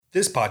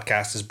This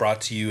podcast is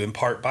brought to you in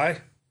part by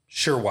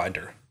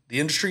SureWinder, the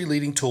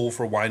industry-leading tool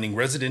for winding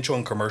residential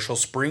and commercial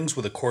springs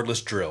with a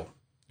cordless drill.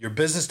 Your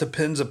business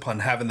depends upon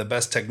having the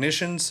best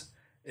technicians.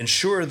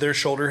 Ensure their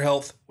shoulder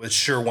health with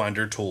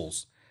SureWinder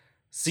tools.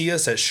 See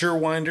us at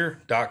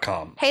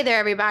surewinder.com. Hey there,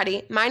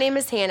 everybody. My name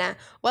is Hannah.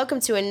 Welcome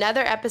to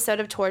another episode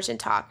of Torch and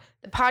Talk,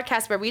 the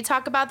podcast where we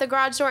talk about the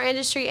garage door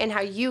industry and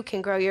how you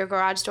can grow your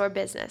garage door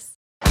business.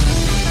 You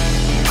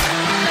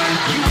ready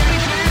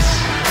for this?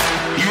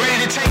 You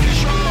ready to take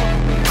control?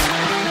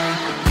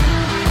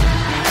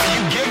 Are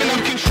you giving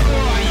them control or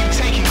are you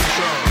taking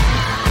control?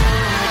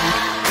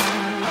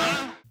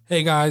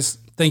 Hey guys,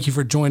 thank you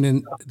for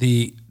joining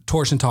the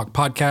Torch and Talk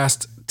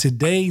podcast.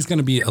 Today's going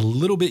to be a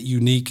little bit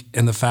unique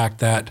in the fact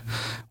that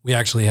we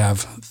actually have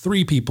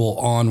three people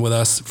on with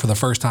us for the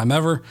first time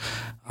ever.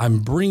 I'm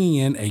bringing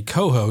in a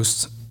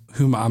co-host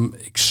whom I'm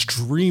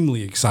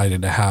extremely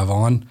excited to have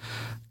on,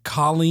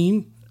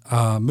 Colleen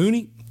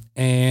Mooney.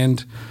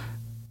 And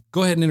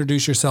go ahead and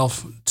introduce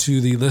yourself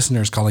to the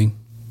listeners, Colleen.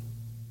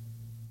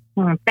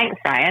 Thanks,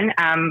 Brian.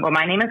 Well,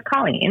 my name is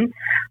Colleen.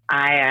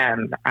 I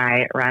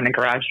run a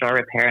garage door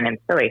repair and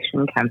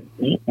installation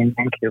company in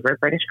Vancouver,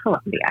 British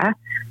Columbia.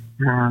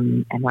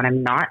 And when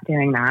I'm not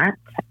doing that,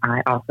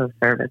 I also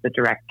serve as a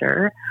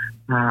director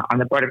on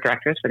the board of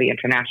directors for the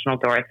International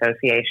Door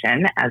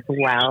Association, as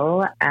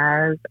well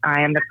as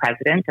I am the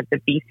president of the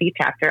BC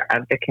chapter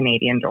of the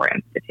Canadian Door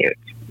Institute.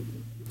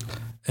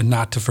 And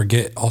not to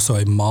forget, also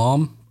a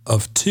mom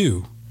of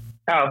two.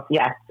 Oh,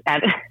 yes.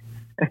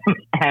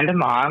 And a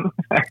mom.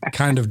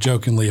 Kind of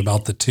jokingly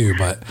about the two,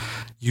 but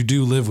you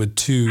do live with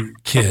two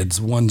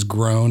kids. One's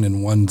grown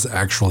and one's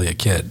actually a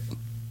kid.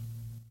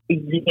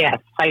 Yes,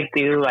 I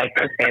do like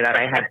to say that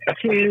I have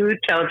two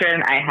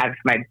children. I have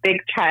my big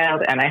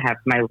child and I have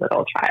my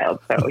little child.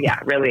 So yeah,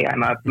 really,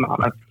 I'm a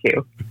mom of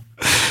two.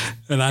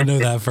 And I know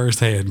that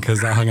firsthand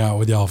because I hung out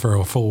with y'all for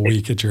a full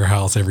week at your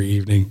house every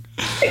evening.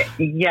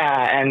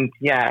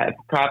 Yeah,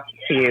 props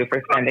to you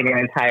for spending an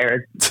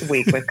entire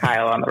week with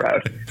Kyle on the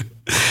road.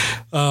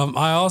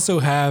 I also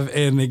have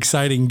an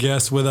exciting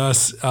guest with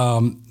us,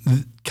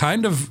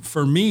 kind of,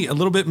 for me, a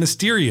little bit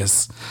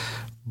mysterious,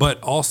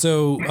 but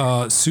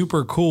also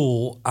super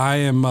cool.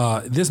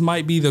 This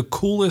might be the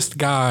coolest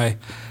guy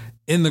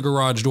in the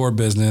garage door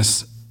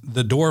business,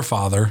 the Door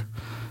Father,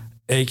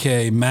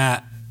 a.k.a.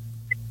 Matt.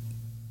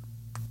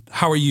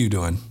 How are you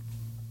doing?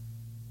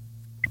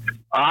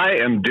 I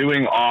am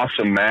doing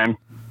awesome, man.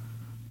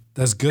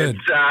 That's good.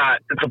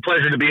 It's a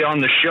pleasure to be on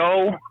the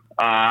show.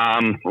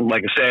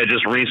 Like I said, I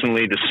just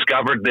recently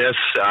discovered this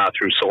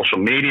through social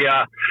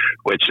media,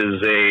 which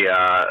is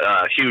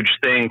a huge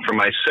thing for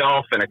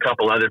myself and a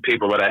couple other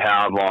people that I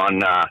have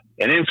on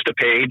an Insta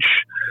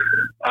page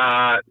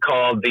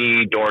called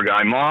the Door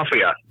Guy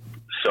Mafia.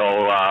 So,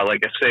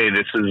 like I say,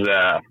 this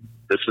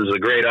is a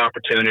great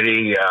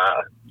opportunity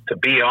to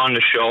be on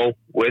the show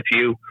with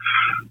you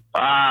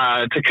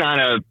to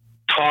kind of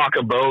talk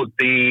about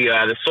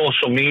the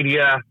social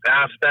media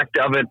aspect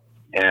of it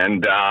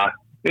and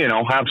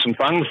have some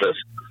fun with this.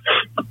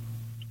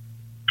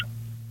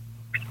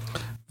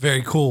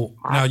 Very cool.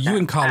 Now, you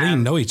and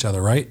Colleen know each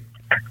other, right?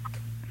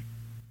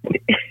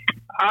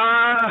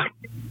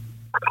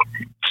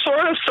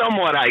 Sort of,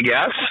 somewhat, I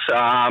guess.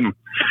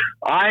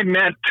 I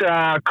met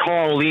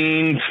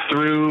Colleen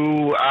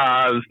through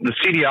the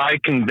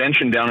CDI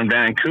convention down in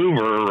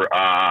Vancouver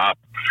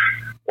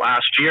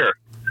last year.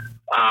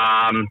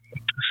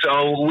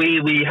 So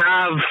we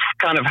have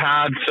kind of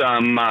had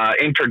some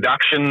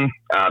introduction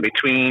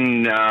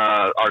between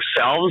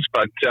ourselves,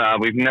 but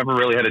we've never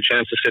really had a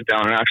chance to sit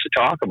down and actually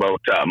talk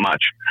about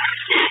much.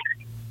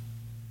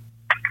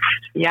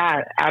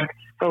 Yeah,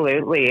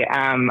 absolutely.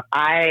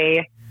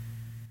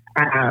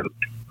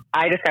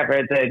 I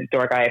discovered the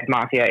Door Guy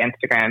Mafia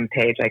Instagram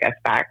page, I guess,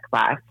 back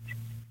last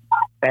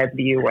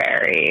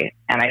February,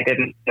 and I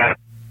didn't know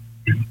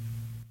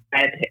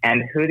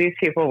and who these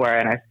people were,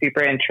 and I was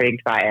super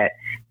intrigued by it.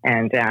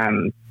 And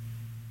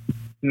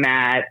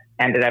Matt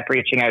ended up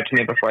reaching out to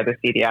me before the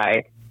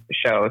CDI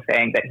show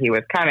saying that he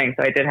was coming,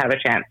 so I did have a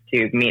chance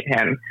to meet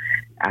him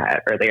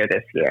earlier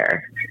this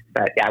year.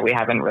 But yeah, we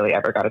haven't really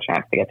ever got a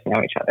chance to get to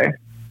know each other,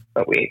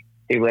 but we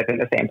do live in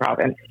the same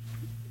province.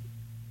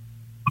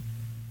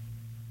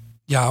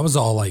 Yeah, I was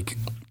all like,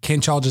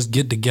 can't y'all just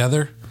get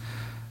together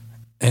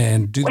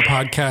and do the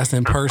podcast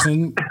in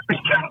person?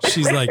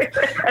 She's like,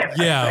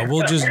 yeah,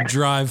 we'll just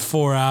drive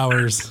 4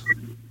 hours.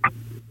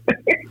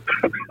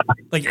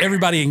 Like,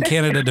 everybody in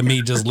Canada to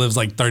me just lives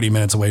like 30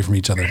 minutes away from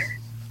each other.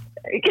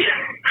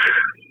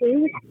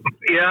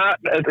 Yeah,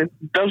 it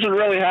doesn't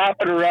really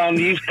happen around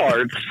these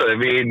parts. I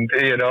mean,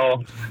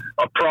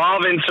 a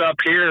province up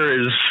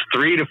here is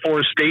 3 to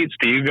 4 states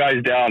to you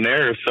guys down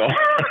there. So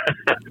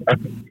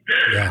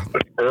yeah,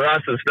 for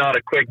us, it's not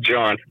a quick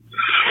jaunt.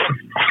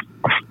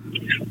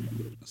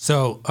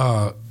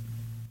 So,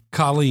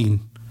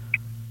 Colleen.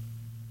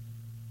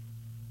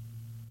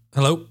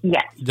 Hello?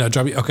 Yes. Did I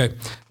drop you? Okay.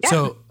 Yeah.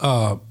 So,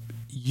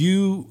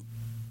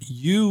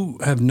 you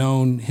have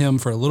known him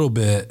for a little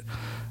bit,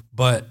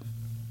 but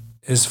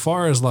as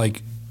far as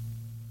like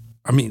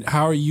I mean,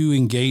 how are you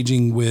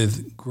engaging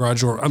with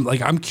Garage Door?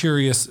 I'm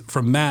curious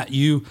from Matt,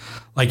 you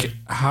like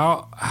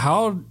how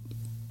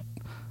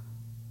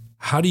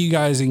do you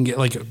guys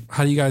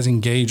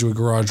engage with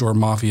Garage Door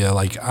Mafia?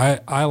 Like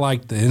I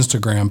like the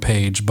Instagram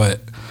page, but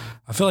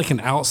I feel like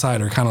an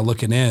outsider kind of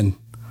looking in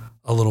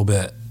a little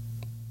bit.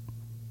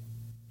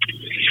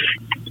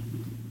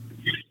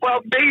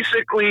 Well,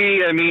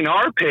 basically, I mean,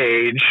 our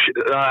page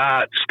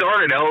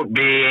started out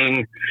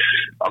being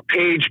a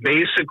page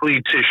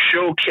basically to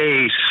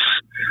showcase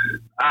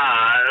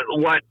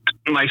what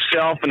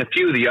myself and a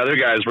few of the other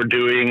guys were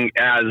doing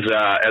as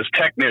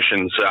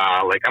technicians.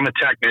 Like, I'm a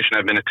technician.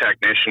 I've been a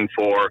technician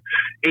for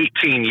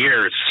 18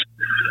 years.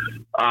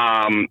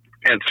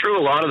 And through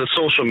a lot of the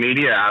social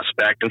media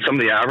aspect and some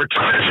of the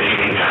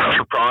advertising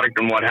for product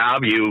and what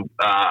have you,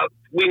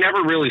 we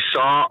never really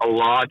saw a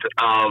lot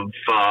of,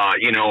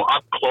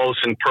 up close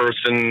in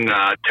person,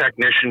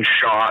 technician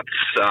shots,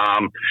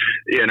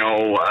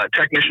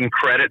 technician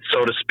credit,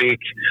 so to speak,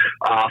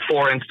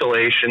 for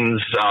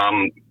installations.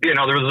 There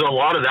was a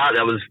lot of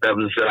that was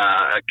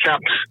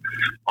kept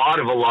out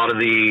of a lot of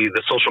the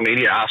social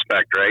media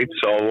aspect, right?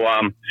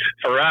 So,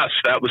 for us,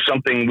 that was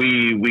something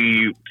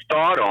we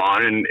thought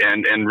on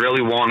and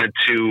really wanted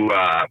to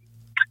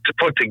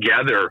put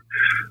together,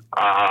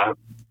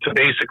 to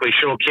basically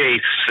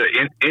showcase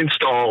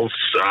installs,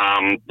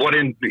 what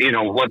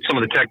some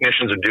of the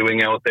technicians are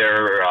doing out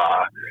there,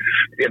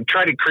 and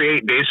try to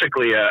create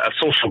basically a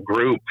social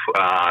group,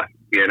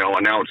 and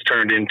now it's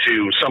turned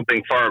into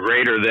something far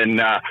greater than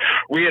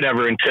we had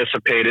ever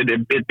anticipated.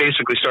 It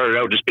basically started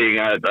out just being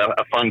a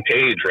fun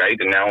page, right?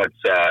 And now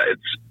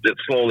it's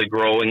slowly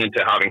growing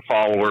into having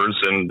followers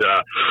and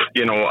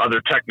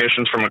other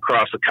technicians from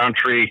across the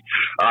country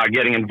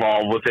getting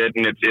involved with it,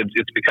 and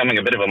it's becoming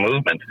a bit of a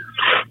movement.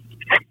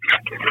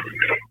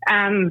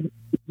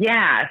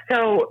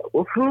 So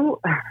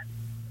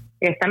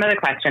some of the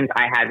questions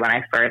I had when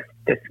I first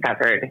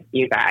discovered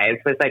you guys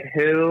was like,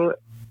 who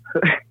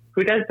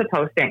does the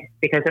posting?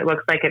 Because it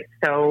looks like it's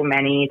so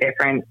many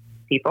different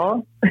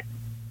people.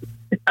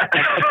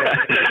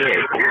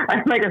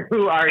 I'm like,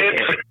 who are you?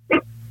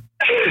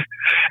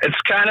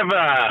 It's kind of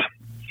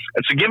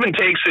it's a give and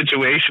take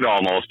situation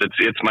almost.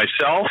 It's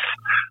myself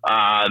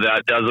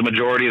that does the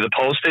majority of the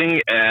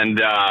posting, and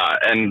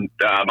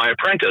my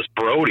apprentice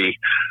Brody,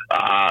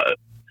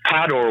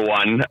 Pador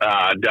one,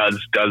 does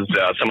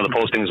some of the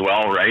posting as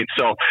well, right?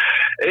 So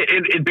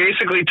it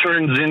basically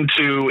turns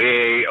into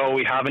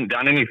we haven't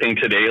done anything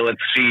today.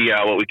 Let's see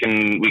what we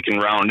can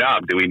round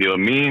up. Do we do a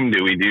meme?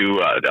 Do we do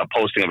a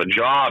posting of a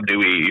job? Do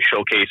we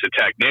showcase a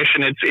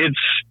technician?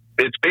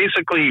 It's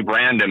basically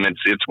random.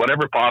 It's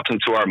whatever pops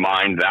into our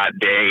mind that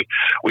day.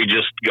 We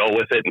just go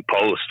with it and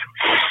post.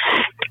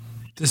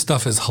 This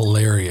stuff is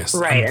hilarious.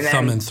 Right. I'm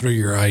thumbing through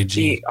your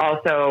IG.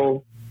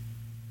 Also,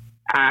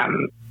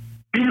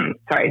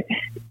 sorry.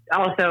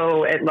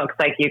 Also, it looks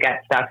like you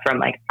get stuff from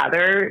like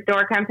other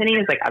door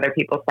companies, like other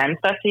people send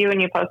stuff to you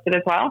and you post it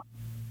as well.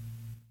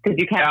 Because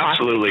you can't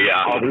absolutely,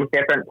 yeah, all these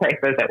different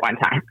places at one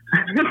time.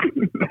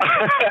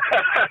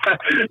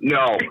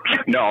 No.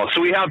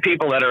 So we have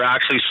people that are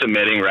actually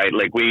submitting, right?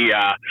 Like we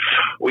have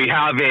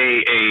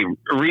a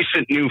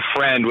recent new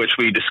friend which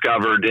we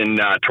discovered in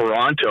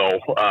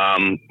Toronto.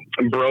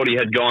 Brody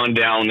had gone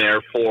down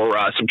there for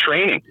some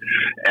training,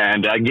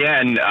 and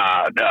again,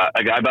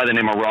 a guy by the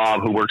name of Rob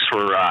who works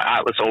for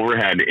Atlas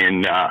Overhead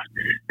in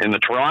the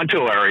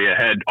Toronto area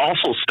had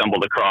also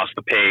stumbled across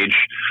the page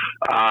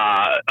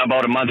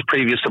about a month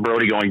previous to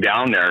Brody going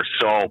down there.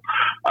 So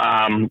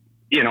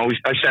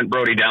I sent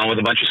Brody down with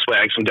a bunch of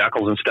swag, some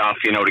decals and stuff,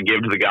 to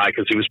give to the guy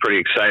because he was pretty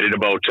excited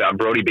about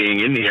Brody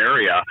being in the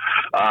area.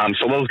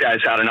 So those guys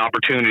had an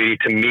opportunity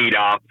to meet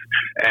up,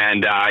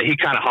 and he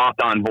kind of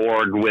hopped on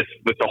board with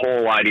the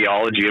whole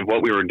ideology of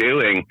what we were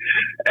doing.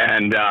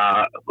 And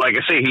like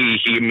I say,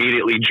 he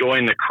immediately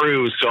joined the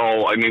crew.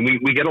 So, I mean,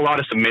 we get a lot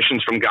of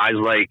submissions from guys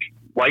like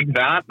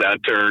that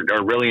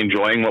are really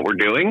enjoying what we're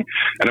doing.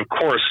 And of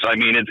course, I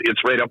mean,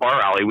 it's right up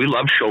our alley. We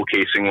love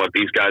showcasing what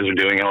these guys are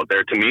doing out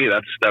there. To me,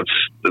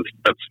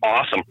 that's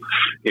awesome.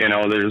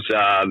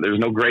 There's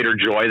no greater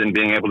joy than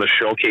being able to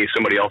showcase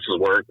somebody else's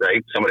work,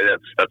 right? Somebody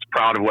that's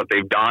proud of what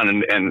they've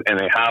done and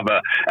they have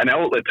an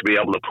outlet to be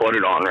able to put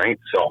it on, right?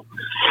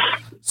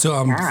 So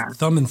I'm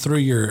thumbing through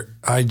your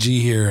IG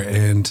here,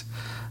 and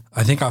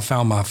I think I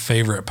found my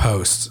favorite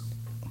post.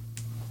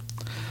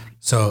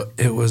 So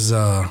it was,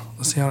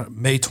 let's see,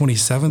 May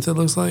 27th, it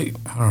looks like.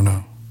 I don't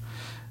know.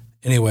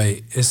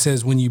 Anyway, it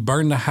says, when you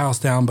burn the house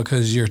down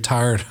because you're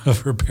tired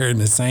of repairing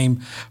the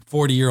same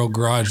 40-year-old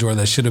garage door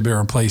that should have been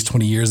replaced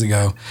 20 years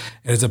ago.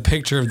 And it's a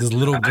picture of this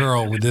little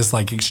girl with this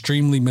like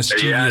extremely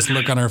mischievous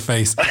look on her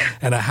face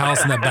and a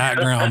house in the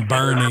background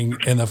burning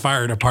and the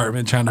fire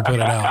department trying to put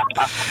it out.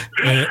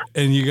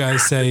 And you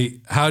guys say,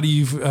 how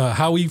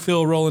we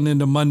feel rolling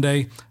into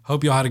Monday?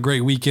 Hope y'all had a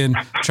great weekend.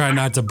 Try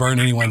not to burn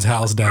anyone's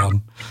house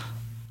down.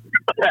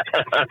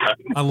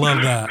 I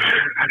love that.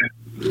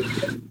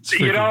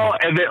 You know,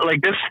 and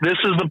like this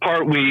is the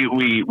part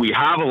we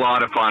have a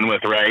lot of fun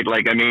with, right?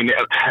 Like, I mean,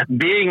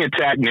 being a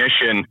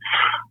technician,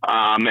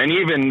 and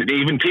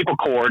even people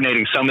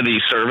coordinating some of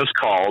these service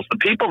calls, the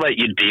people that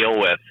you deal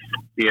with,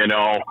 you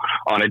know,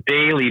 on a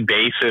daily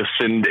basis,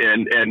 and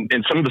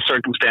some of the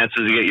circumstances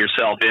you get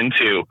yourself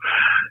into,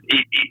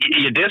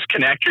 you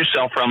disconnect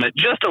yourself from it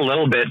just a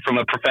little bit from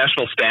a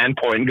professional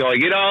standpoint and go,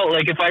 you know,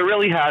 like, if I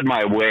really had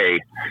my way,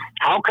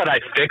 how could I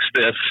fix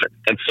this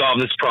and solve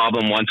this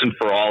problem once and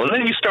for all? And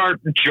then you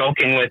start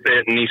joking with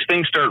it, and these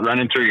things start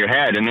running through your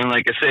head. And then,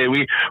 like I say,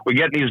 we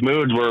get in these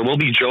moods where we'll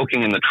be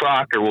joking in the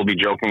truck or we'll be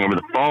joking over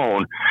the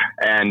phone.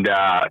 And,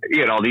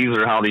 you know, these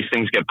are how these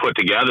things get put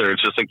together.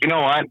 It's just like, you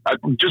know what,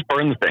 just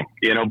burn the thing,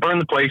 you know, burn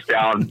the place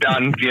down,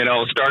 done, you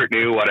know, start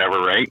new, whatever,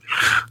 right?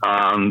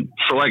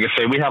 So like I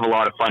say, we have a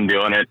lot of fun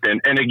doing it.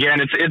 And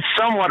again, it's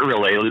somewhat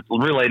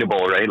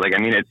relatable, right? Like, I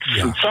mean,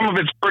 some of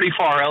it's pretty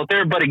far out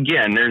there, but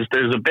again, there's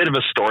a bit of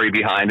a story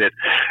behind it,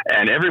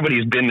 and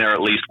everybody's been there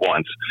at least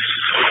once.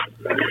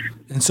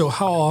 And so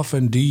how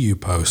often do you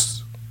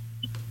post?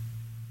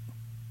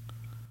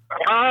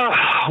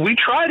 We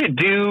try to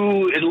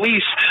do at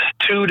least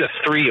 2 to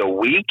 3 a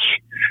week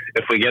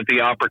if we get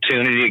the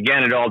opportunity.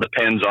 Again, it all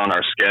depends on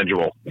our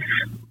schedule.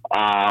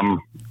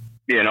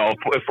 You know,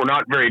 if we're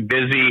not very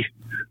busy,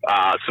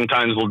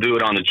 sometimes we'll do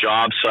it on the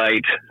job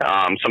site.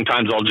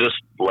 Sometimes I'll just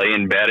lay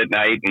in bed at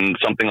night and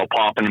something will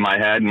pop into my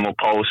head and we'll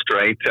post,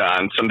 right?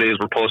 And some days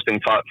we're posting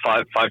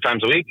five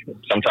times a week,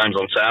 sometimes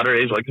on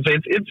Saturdays. Like I say,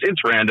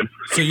 it's random.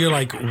 So you're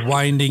like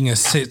winding a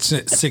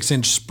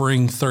 6-inch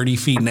spring 30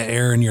 feet in the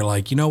air, and you're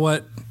like, you know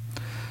what?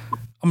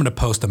 I'm going to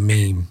post a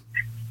meme.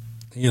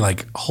 And you're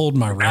like, hold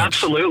my wrench.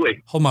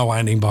 Absolutely. Hold my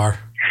winding bar.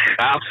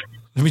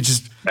 Let me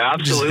just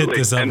hit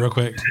this up real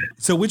quick.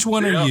 So which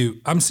one are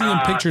you? I'm seeing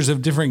pictures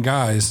of different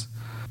guys.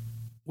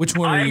 Which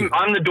one are you?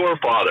 I'm the door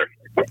father.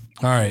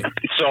 All right.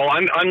 So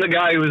I'm the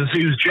guy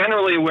who's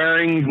generally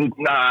wearing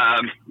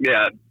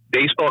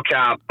baseball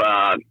cap.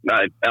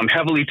 I'm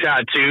heavily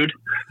tattooed.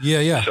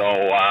 Yeah. So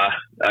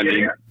I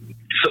mean,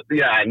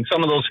 and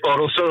some of those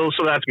photos.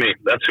 So that's me.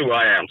 That's who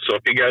I am. So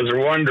if you guys are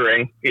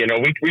wondering, you know,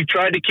 we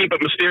tried to keep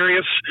it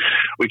mysterious.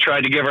 We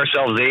tried to give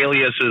ourselves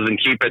aliases and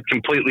keep it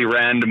completely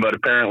random, but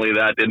apparently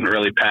that didn't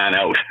really pan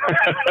out.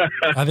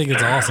 I think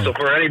it's awesome. So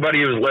for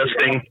anybody who's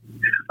listening,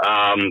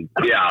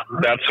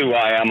 that's who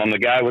I am. I'm the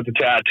guy with the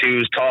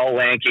tattoos, tall,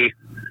 lanky,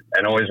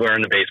 and always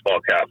wearing the baseball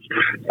cap.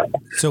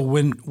 So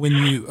when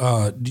you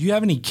do you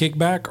have any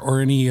kickback or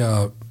any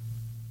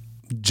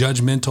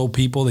judgmental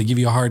people that give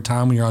you a hard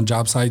time when you're on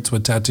job sites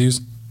with tattoos?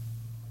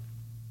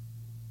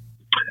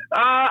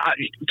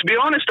 To be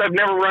honest, I've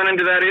never run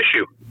into that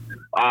issue.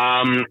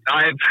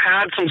 I've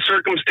had some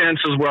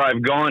circumstances where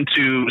I've gone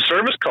to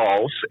service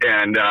calls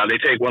and they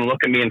take one look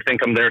at me and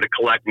think I'm there to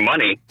collect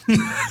money.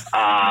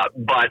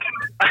 But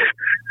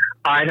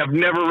I have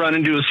never run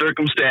into a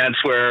circumstance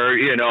where,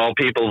 you know,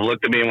 people have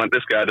looked at me and went,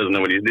 this guy doesn't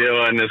know what he's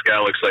doing. This guy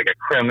looks like a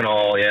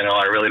criminal. You know,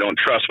 I really don't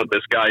trust what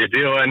this guy is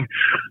doing.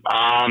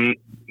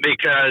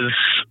 Because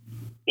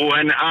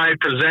when I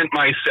present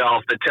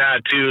myself, the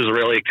tattoos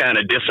really kind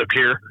of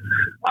disappear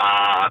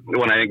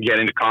when I get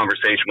into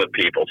conversation with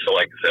people. So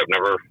like I said,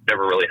 I've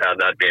never really had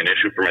that be an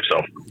issue for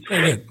myself.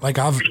 Yeah, like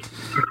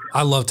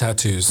I love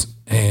tattoos,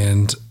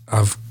 and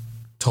I've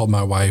told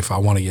my wife I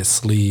want to get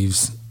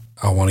sleeves.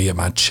 I want to get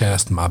my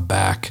chest, my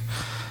back.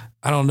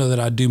 I don't know that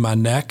I'd do my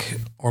neck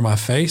or my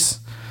face.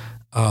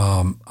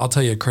 I'll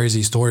tell you a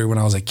crazy story. When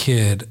I was a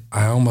kid,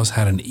 I almost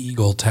had an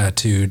eagle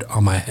tattooed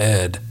on my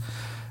head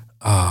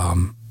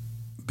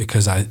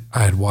because I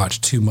had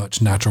watched too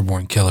much Natural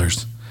Born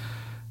Killers.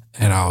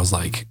 And I was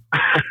like,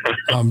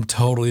 I'm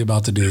totally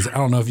about to do this. I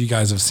don't know if you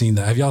guys have seen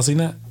that. Have y'all seen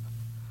that?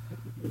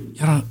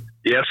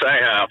 Yes, I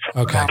have.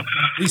 Okay. At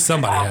least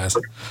somebody has.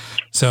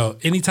 So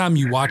anytime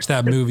you watch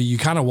that movie, you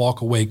kind of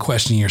walk away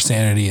questioning your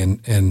sanity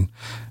and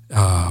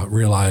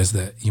realize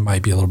that you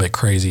might be a little bit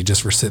crazy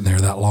just for sitting there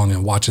that long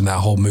and watching that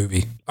whole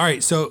movie. All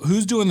right. So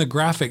who's doing the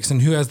graphics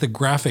and who has the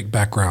graphic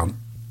background?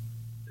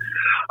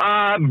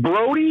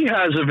 Brody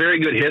has a very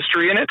good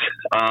history in it.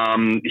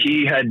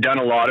 He had done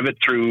a lot of it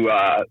through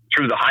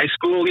the high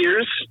school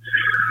years.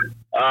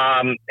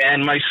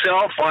 And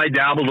myself, I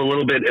dabbled a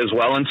little bit as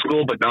well in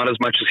school, but not as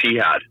much as he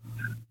had.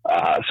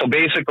 So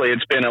basically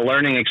it's been a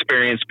learning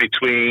experience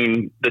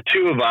between the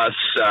two of us,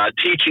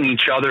 teaching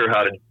each other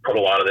how to put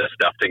a lot of this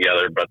stuff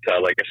together. But,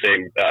 like I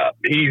say,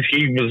 he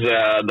was,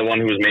 the one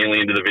who was mainly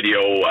into the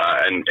video,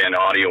 and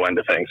audio end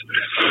of things.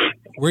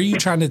 Where are you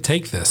trying to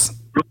take this?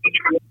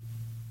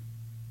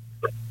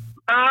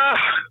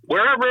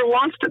 Wherever it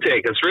wants to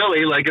take us,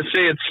 really. Like I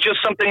say, it's just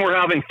something we're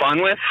having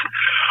fun with.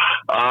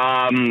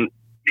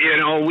 You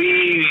know,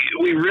 we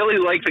really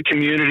like the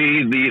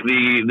community.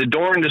 The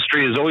door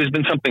industry has always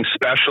been something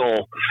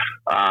special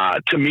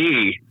to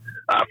me,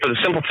 for the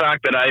simple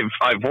fact that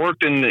I've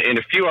worked in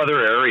a few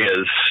other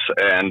areas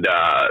and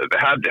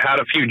had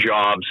a few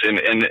jobs,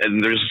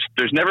 and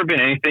there's never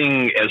been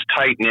anything as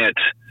tight knit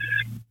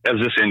as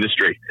this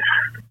industry.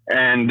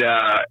 And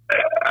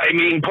I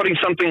mean, putting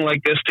something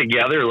like this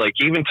together, like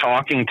even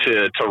talking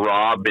to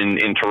Rob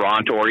in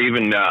Toronto, or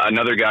even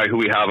another guy who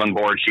we have on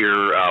board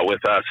here with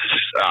us,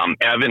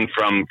 Evan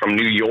from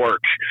New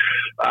York,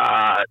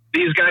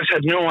 these guys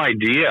had no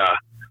idea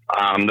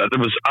that there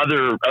was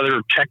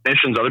other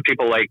technicians, other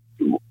people like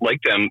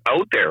them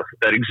out there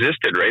that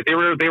existed, right? They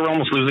were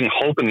almost losing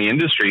hope in the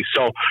industry.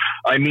 So,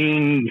 I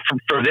mean,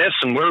 for this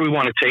and where we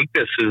want to take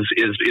this is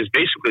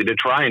basically to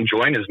try and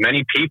join as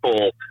many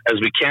people as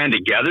we can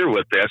together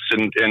with this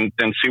and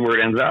see where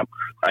it ends up.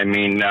 I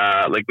mean,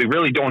 like we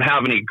really don't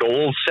have any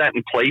goals set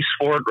in place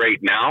for it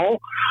right now.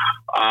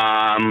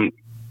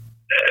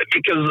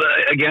 Because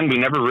again, we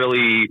never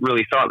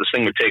really thought this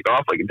thing would take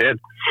off like it did.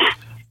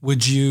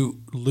 Would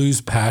you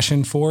lose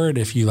passion for it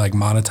if you like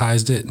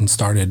monetized it and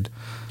started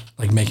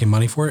like making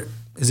money for it?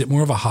 Is it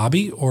more of a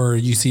hobby, or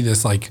you see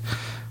this like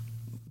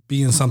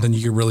being something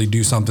you could really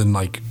do something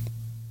like,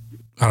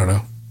 I don't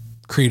know,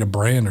 create a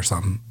brand or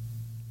something?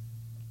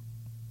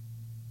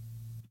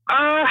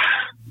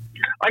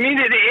 I mean,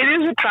 it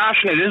is a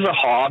passion. It is a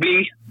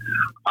hobby.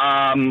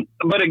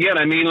 But again,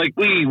 I mean, like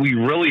we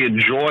really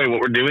enjoy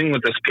what we're doing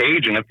with this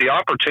page, and if the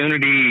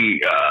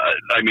opportunity,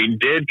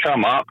 did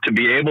come up to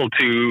be able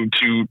to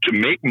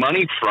make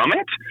money from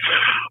it,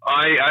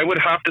 I would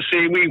have to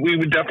say we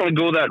would definitely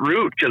go that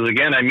route. Because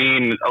again, I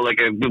mean, like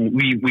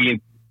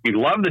we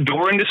love the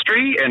door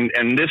industry,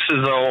 and this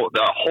is a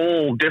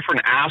whole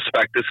different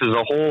aspect. This is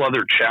a whole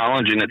other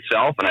challenge in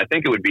itself, and I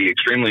think it would be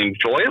extremely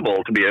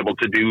enjoyable to be able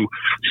to do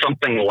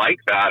something like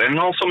that and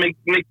also make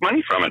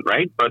money from it,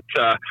 right? But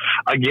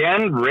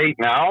again, right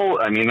now,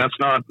 I mean, that's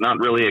not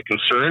really a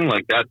concern.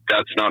 Like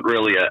that's not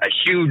really a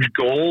huge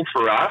goal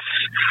for us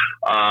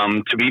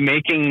to be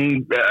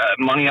making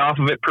money off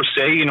of it per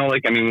se. You know,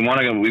 like I mean,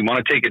 we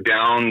want to take it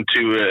down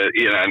to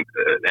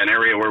an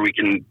area where we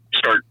can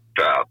start.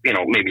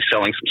 Maybe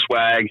selling some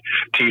swag,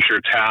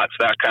 t-shirts, hats,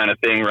 that kind of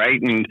thing,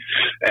 right? And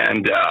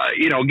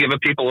give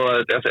people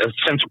a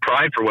sense of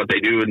pride for what they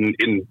do in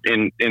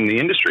the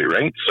industry,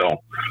 right?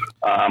 So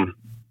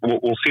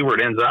we'll see where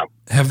it ends up.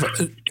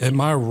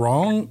 Am I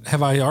wrong?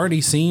 Have I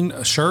already seen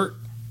a shirt?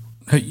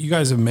 You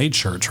guys have made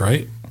shirts,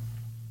 right?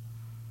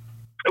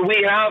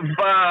 We have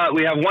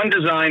one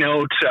design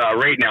out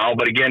right now,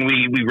 but again,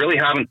 we really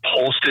haven't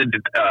posted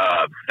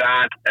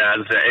that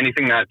as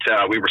anything that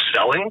we were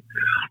selling.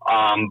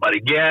 But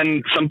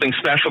again, something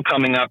special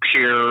coming up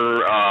here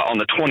on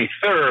the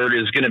 23rd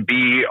is going to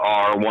be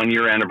our 1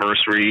 year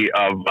anniversary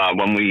of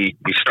when we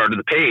started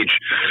the page.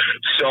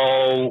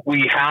 So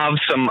we have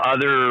some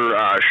other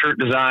shirt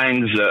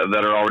designs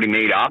that are already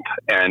made up,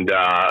 and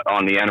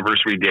on the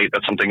anniversary date,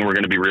 that's something we're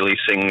going to be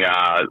releasing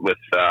with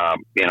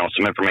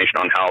some information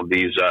on how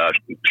these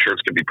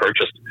shirts could be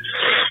purchased.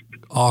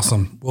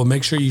 Awesome. Well,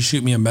 make sure you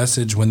shoot me a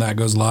message when that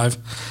goes live,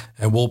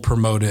 and we'll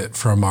promote it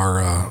from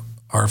our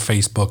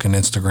Facebook and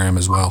Instagram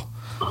as well.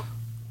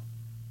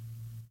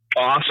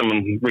 Awesome.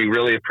 We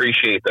really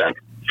appreciate that.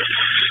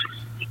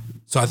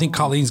 So I think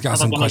Colleen's got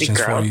some questions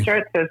for you.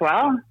 Shirts as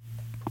well?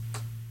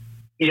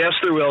 Yes,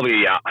 there will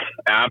be. Yeah,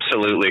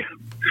 absolutely.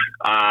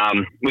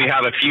 We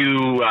have a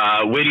few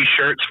witty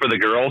shirts for the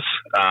girls,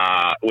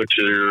 which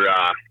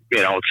are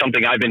it's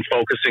something I've been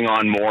focusing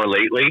on more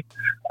lately,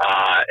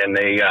 and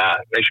they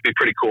should be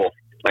pretty cool.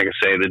 Like I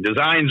say, the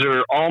designs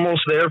are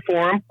almost there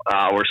for them.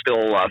 We're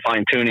still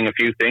fine tuning a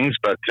few things,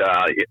 but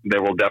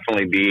there will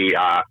definitely be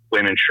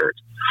women's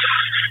shirts.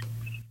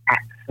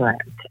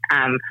 Excellent.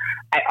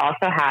 I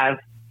also have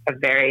a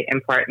very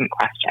important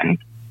question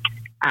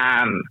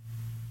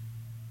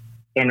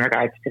in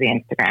regards to the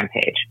Instagram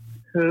page.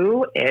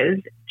 Who is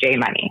J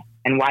Money,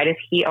 and why does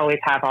he always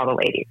have all the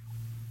ladies?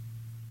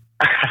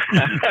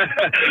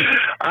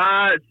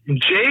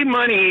 J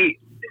Money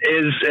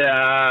is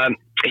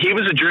he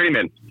was a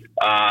journeyman.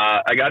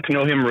 I got to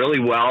know him really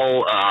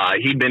well.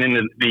 He'd been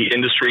in the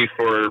industry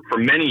for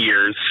many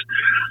years.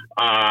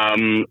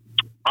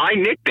 I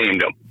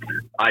nicknamed him.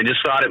 I just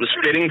thought it was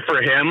fitting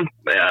for him.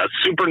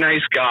 Super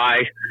nice guy.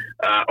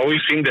 Always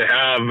seemed to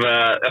have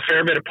a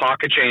fair bit of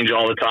pocket change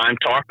all the time.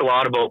 Talked a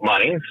lot about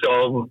money,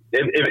 so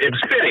it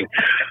was fitting.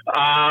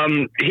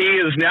 He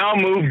has now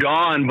moved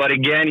on, but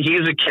again,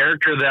 he's a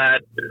character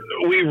that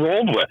we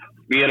rolled with.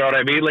 You know what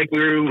I mean? Like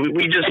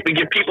we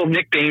give people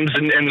nicknames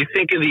and we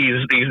think of these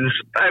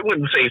I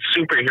wouldn't say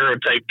superhero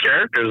type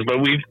characters, but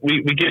we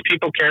give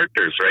people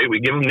characters, right? We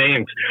give them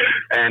names,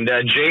 and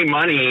J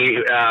Money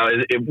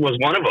it was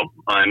one of them.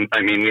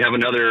 I mean, we have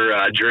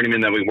another journeyman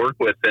that we work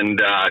with,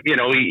 and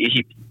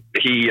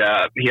he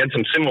had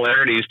some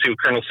similarities to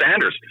Colonel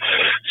Sanders,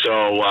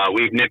 so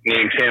we've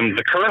nicknamed him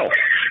the Colonel,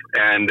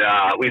 and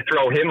we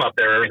throw him up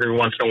there every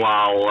once in a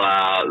while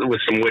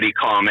with some witty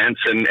comments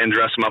and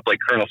dress him up like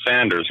Colonel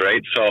Sanders,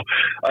 right? So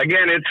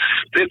again,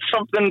 it's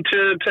something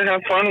to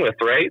have fun with,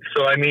 right?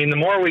 So I mean, the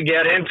more we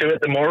get into it,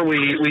 the more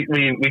we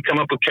come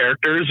up with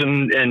characters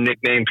and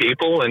nickname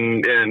people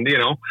and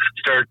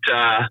start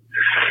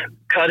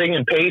cutting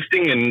and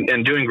pasting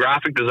and doing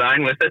graphic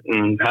design with it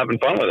and having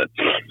fun with it.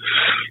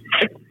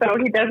 So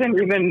he doesn't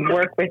even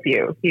work with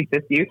you. He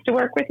just used to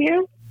work with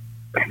you?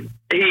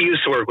 He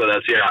used to work with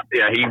us.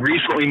 Yeah. He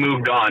recently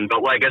moved on,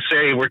 but like I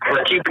say, we're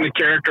keeping the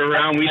character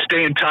around. We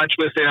stay in touch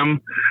with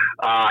him.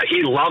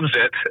 He loves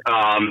it.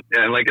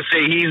 And like I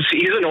say,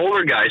 he's an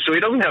older guy, so he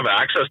doesn't have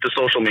access to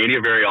social media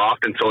very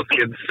often. So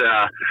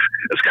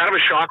it's kind of a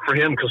shock for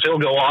him, because he'll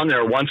go on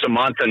there once a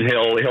month and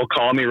he'll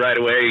call me right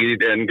away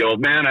and go,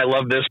 "Man, I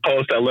love this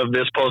post. I love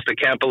this post. I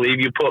can't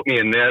believe you put me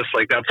in this.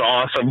 Like, that's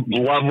awesome.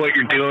 Love what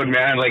you're doing,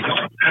 man." Like,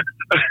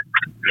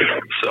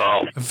 so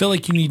I feel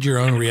like you need your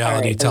own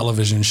reality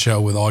television show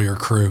with all your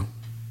crew.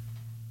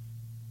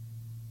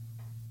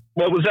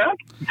 what was that?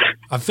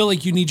 I feel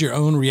like you need your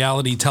own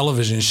reality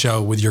television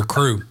show with your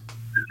crew.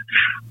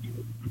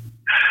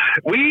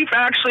 We've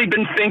actually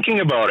been thinking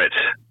about it.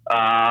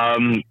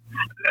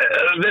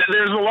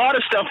 There's a lot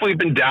of stuff we've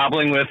been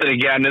dabbling with, and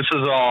again, this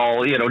is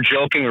all,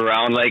 joking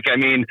around. Like, I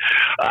mean,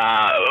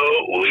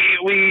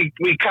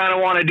 we kind of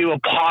want to do a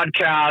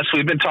podcast.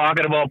 We've been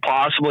talking about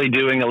possibly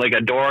doing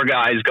a Door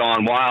Guys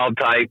Gone Wild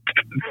type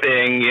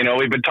thing.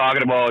 We've been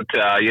talking about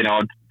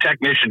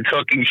technician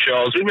cooking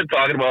shows. We've been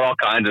talking about all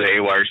kinds of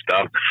haywire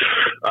stuff.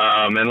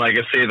 And like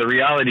I say, the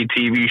reality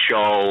TV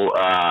show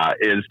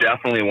is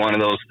definitely one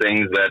of those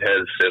things that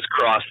has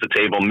crossed the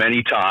table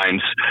many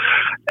times.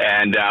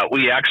 And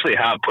we actually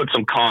have put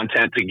some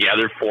content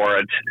together for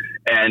it.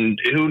 And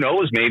who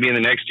knows, maybe in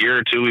the next year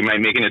or two, we might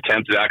make an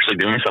attempt at actually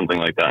doing something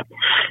like that.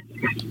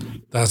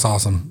 That's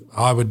awesome.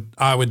 I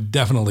would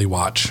definitely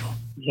watch.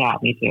 Yeah,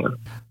 me too.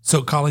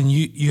 So, Colleen,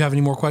 you have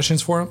any more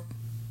questions for him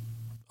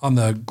on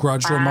the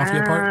Garage Door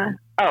Mafia part?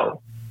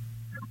 Oh,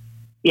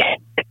 yeah.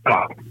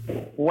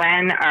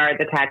 When are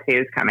the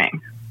tattoos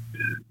coming?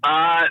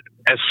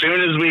 As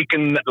soon as we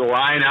can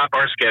line up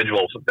our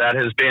schedules. That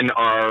has been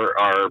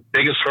our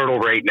biggest hurdle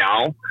right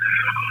now,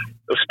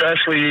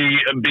 especially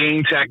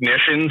being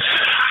technicians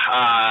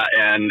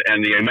and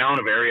the amount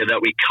of area that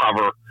we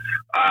cover.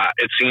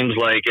 It seems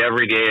like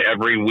every day,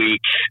 every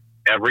week,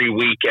 every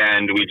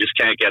weekend, we just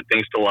can't get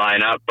things to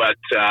line up. But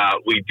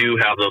we do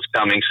have those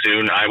coming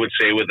soon. I would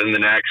say within the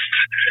next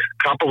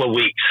couple of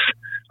weeks.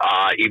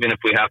 Even if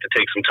we have to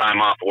take some time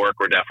off work,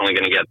 we're definitely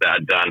going to get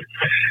that done.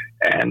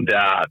 And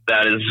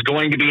that is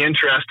going to be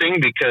interesting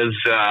because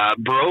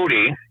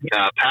Brody,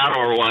 Pat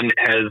Orwan,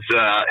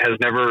 has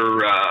never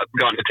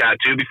gotten a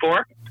tattoo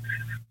before.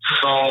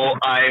 So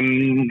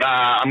I'm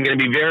going to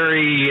be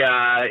very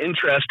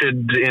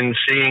interested in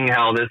seeing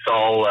how this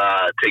all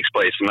takes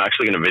place. I'm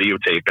actually going to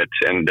videotape it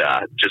and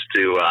just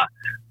to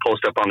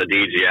post up on the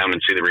DGM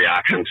and see the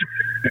reactions.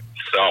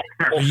 So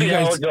we'll see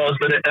how it goes.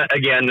 But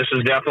again, this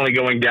is definitely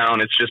going down.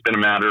 It's just been a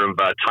matter of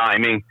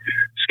timing,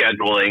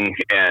 scheduling,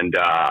 and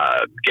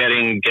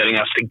getting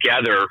us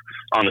together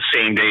on the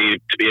same day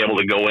to be able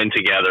to go in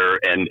together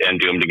and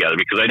do them together,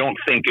 because I don't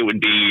think it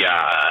would be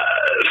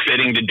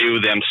fitting to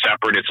do them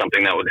separate. It's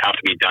something that would have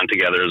to be done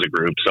together as a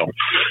group. So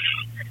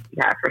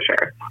yeah, for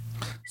sure.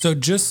 So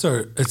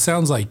it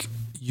sounds like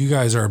you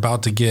guys are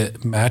about to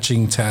get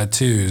matching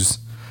tattoos.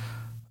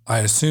 I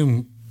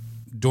assume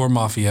Door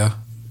Mafia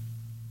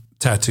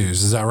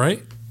tattoos. Is that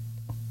right?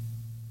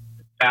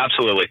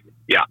 Absolutely.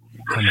 Yeah.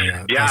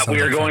 We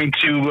are going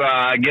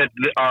to get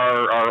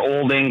our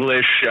Old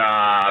English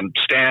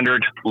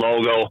standard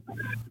logo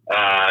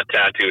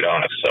tattooed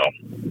on us. So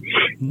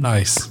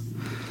nice.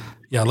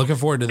 Yeah, looking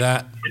forward to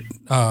that.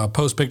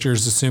 Post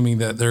pictures, assuming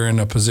that they're in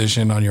a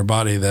position on your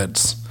body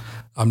that's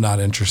I'm not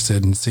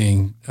interested in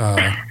seeing.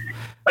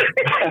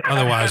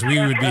 Otherwise, we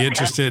would be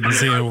interested in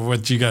seeing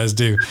what you guys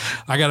do.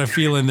 I got a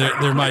feeling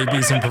there might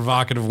be some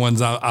provocative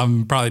ones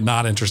I'm probably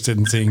not interested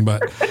in seeing,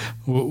 but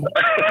we'll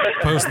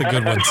post the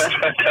good ones.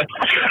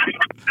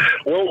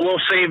 We'll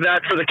save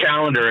that for the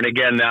calendar. And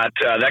again, that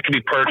can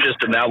be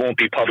purchased and that won't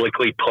be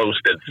publicly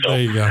posted. So.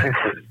 There you go.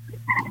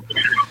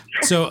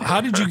 So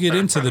how did you get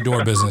into the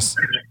door business?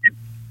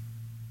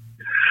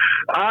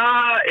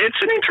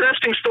 It's an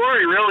interesting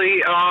story,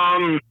 really.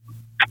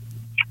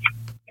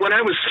 When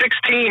I was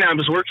 16, I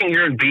was working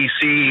here in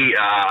BC,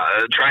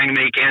 trying to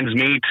make ends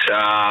meet.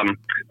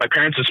 My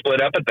parents had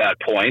split up at that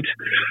point.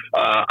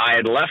 I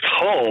had left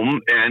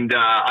home, and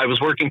I was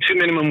working 2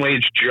 minimum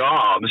wage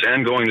jobs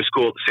and going to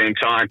school at the same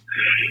time.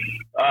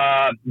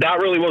 That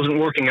really wasn't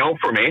working out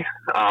for me.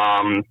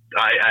 I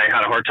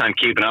had a hard time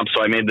keeping up,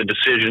 so I made the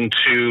decision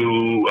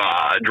to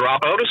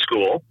drop out of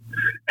school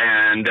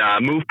and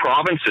move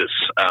provinces.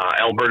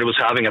 Alberta was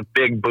having a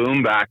big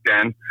boom back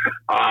then.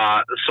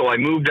 So I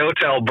moved out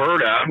to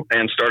Alberta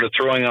and started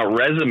throwing out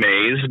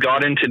resumes,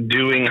 got into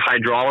doing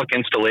hydraulic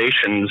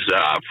installations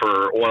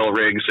for oil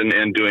rigs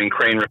and doing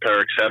crane repair,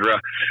 etc.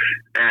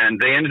 And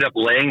they ended up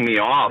laying me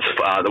off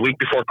the week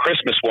before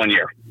Christmas one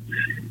year.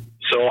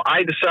 So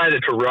I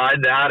decided to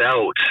ride that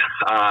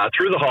out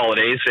through the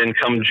holidays, and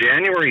come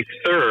January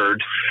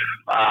 3rd,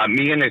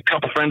 me and a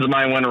couple friends of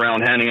mine went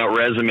around handing out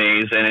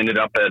resumes and ended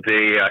up at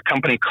a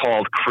company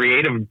called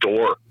Creative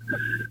Door.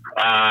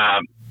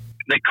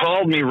 They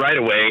called me right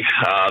away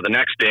the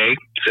next day,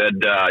 said,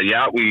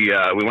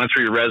 we went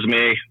through your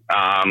resume.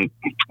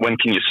 When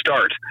can you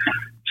start?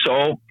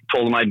 So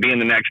told them I'd be in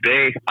the next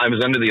day, I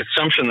was under the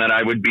assumption that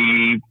I would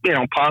be,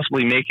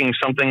 possibly making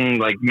something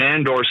like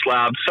man door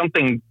slabs,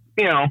 something,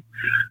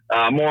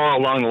 more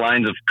along the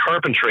lines of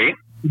carpentry.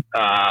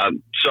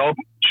 So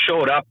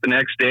showed up the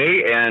next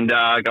day and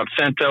got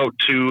sent out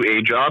to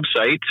a job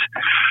site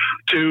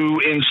to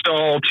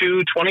install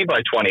two 20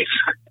 by 20s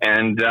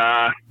and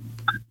got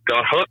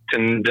hooked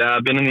and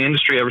been in the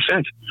industry ever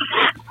since.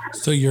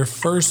 So your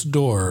first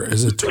door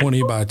is a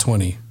 20 by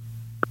 20.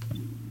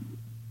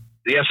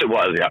 Yes, it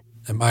was. Yeah.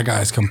 And my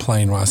guys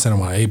complained when I sent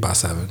them on 8 by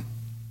 7.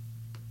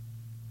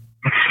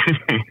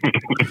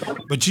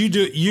 But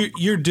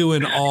you're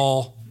doing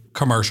all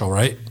commercial,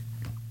 right?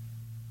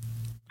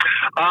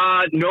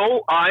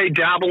 No, I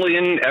dabble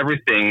in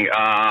everything.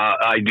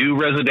 I do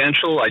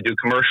residential, I do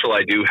commercial,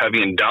 I do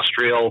heavy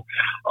industrial,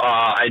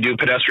 I do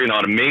pedestrian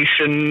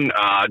automation,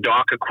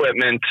 dock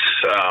equipment.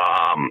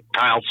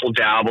 I also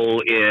dabble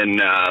in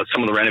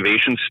some of the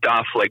renovation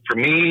stuff. Like for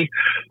me,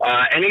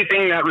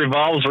 anything that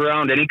revolves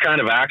around any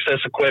kind of access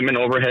equipment,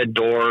 overhead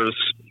doors,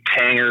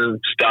 hanger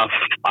stuff,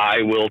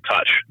 I will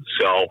touch.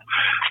 So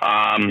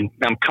I'm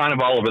kind of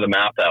all over the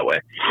map that way.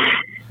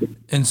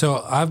 And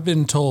so I've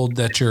been told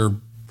that you're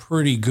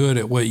pretty good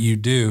at what you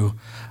do.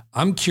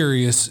 I'm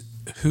curious,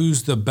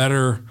 who's the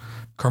better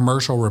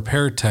commercial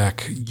repair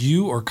tech,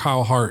 you or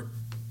Kyle Hart?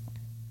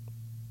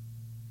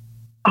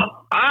 I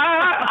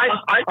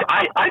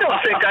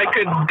don't think I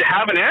could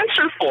have an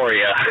answer for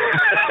you.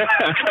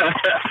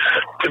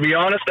 To be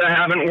honest, I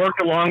haven't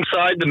worked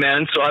alongside the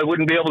men, so I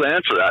wouldn't be able to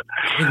answer that.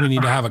 I think we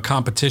need to have a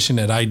competition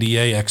at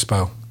IDA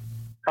Expo.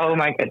 Oh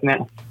my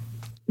goodness.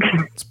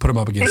 Let's put them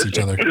up against each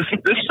other. This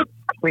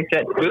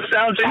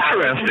sounds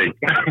interesting.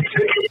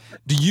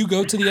 Do you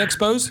go to the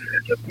expos?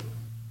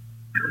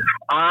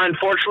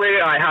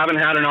 Unfortunately, I haven't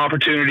had an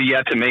opportunity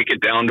yet to make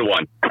it down to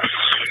one.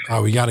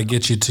 Oh, we got to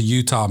get you to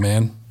Utah,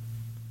 man.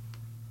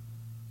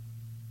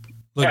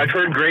 Look, I've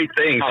heard great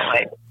things.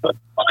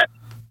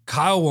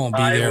 Kyle won't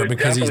be there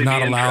because he's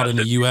not allowed in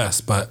the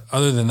U.S., but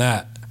other than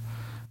that,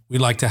 we'd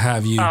like to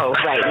have you. Oh,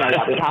 right. No,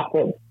 yeah,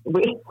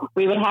 we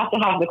would have to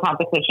have the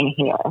competition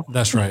here.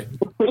 That's right.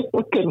 We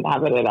couldn't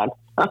have it at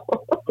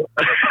Expo.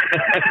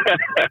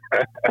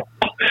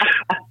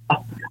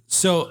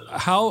 So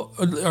how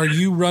are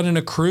you running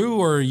a crew,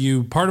 or are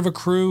you part of a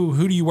crew?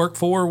 Who do you work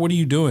for? What are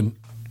you doing?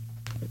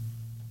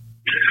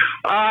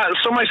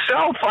 So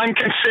myself,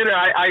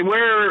 I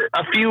wear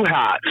a few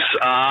hats.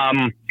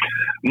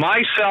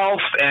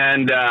 Myself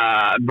and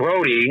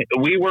Brody,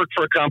 we work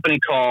for a company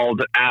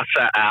called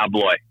ASSA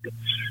ABLOY,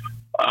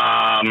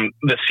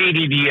 the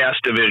CDDS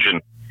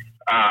division.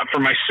 For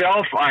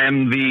myself, I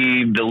am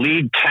the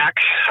lead tech.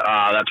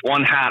 That's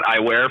one hat I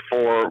wear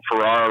for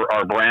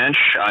our branch.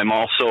 I'm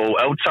also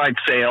outside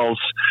sales,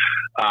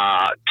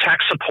 tech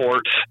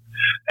support,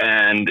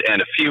 and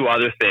a few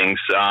other things,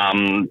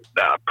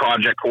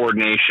 project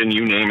coordination,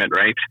 you name it,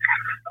 right?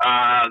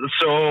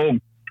 So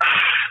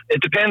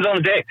it depends on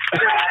the day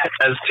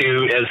as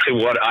to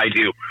what I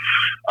do.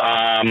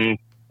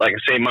 Like I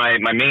say, my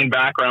main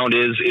background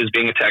is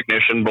being a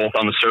technician, both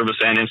on the service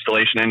and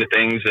installation end of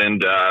things,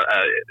 and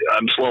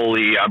I'm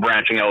slowly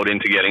branching out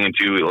into getting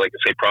into, like I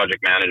say,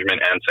 project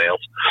management and sales.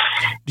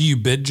 Do you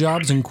bid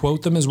jobs and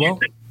quote them as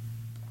well?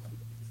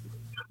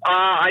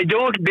 I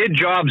don't bid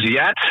jobs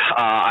yet.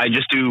 I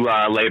just do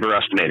labor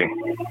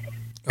estimating.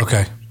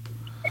 Okay.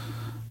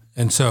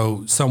 And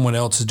so someone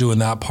else is doing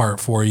that part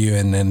for you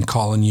and then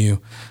calling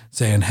you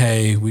saying,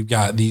 hey, we've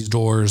got these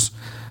doors.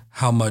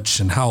 How much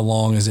and how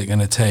long is it going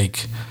to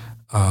take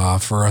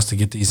for us to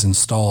get these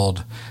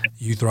installed?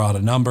 You throw out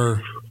a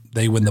number,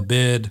 they win the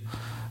bid,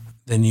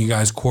 then you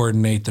guys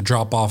coordinate the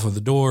drop off of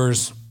the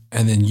doors,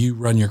 and then you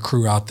run your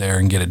crew out there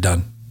and get it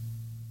done.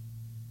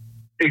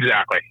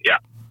 Exactly. Yeah.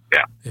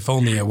 Yeah. If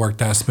only it worked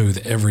that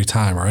smooth every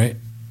time, right?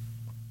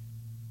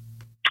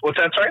 What's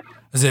that, sorry?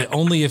 Is it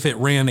only if it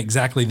ran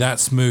exactly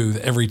that smooth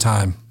every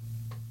time?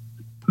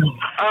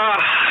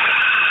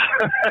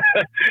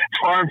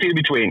 Far and few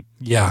between.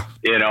 Yeah.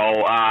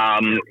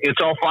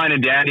 It's all fine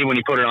and dandy when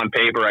you put it on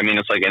paper. I mean,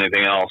 it's like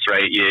anything else,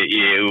 right?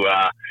 You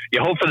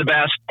hope for the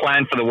best,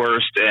 plan for the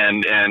worst,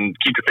 and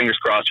keep your fingers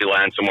crossed you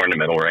land somewhere in the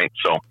middle, right?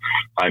 So,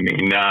 I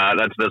mean,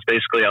 that's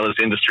basically how this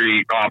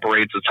industry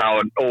operates. It's how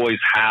it always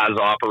has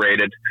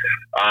operated.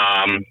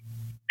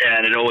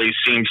 And it always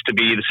seems to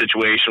be the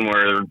situation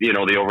where,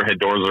 the overhead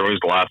doors are always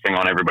the last thing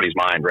on everybody's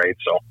mind, right?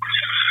 So,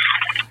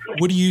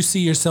 what do you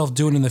see yourself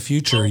doing in the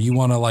future? You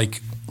want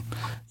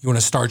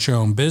to start your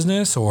own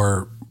business,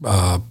 or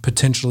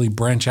potentially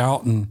branch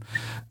out and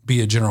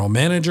be a general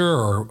manager?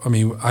 Or, I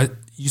mean,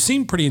 you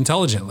seem pretty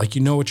intelligent, like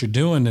you know what you're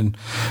doing and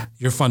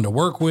you're fun to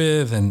work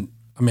with. And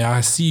I mean,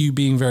 I see you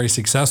being very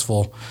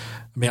successful.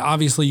 I mean,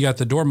 obviously you got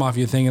the Door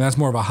Mafia thing and that's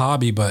more of a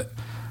hobby, but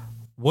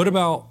what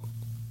about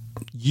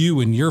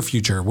you and your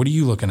future? What are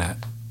you looking at?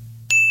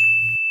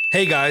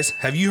 Hey guys,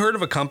 have you heard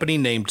of a company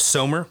named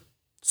Sommer?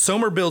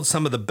 Sommer builds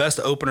some of the best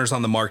openers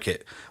on the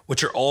market,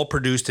 which are all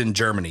produced in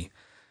Germany.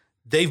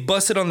 They've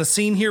busted on the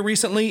scene here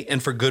recently,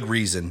 and for good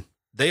reason.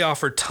 They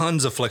offer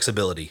tons of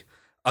flexibility.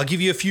 I'll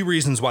give you a few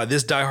reasons why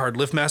this diehard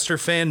LiftMaster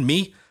fan,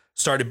 me,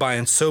 started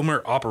buying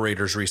Somer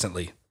operators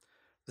recently.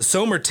 The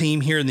Somer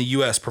team here in the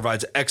U.S.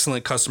 provides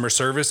excellent customer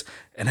service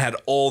and had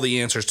all the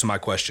answers to my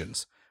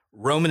questions.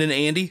 Roman and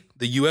Andy,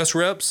 the U.S.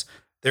 reps,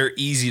 they're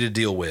easy to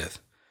deal with.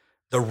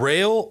 The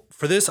rail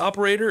for this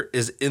operator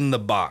is in the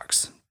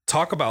box.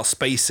 Talk about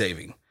space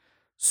saving.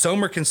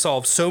 Somer can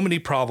solve so many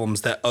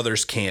problems that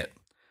others can't.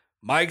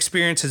 My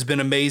experience has been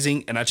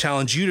amazing, and I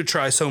challenge you to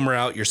try Somer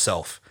out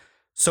yourself.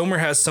 Somer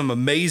has some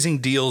amazing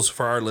deals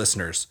for our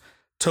listeners.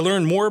 To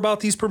learn more about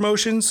these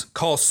promotions,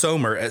 call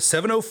Somer at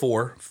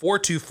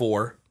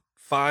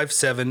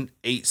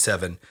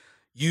 704-424-5787.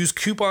 Use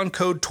coupon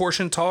code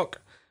Torsion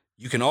Talk.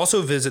 You can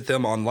also visit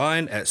them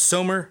online at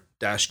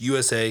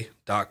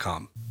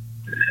somer-usa.com.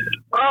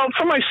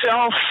 For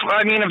myself,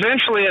 I mean,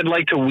 eventually I'd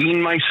like to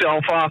wean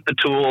myself off the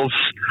tools,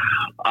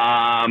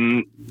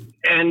 and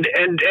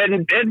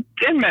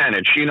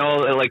manage, you know,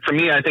 like for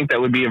me, I think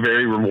that would be a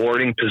very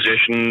rewarding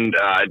position.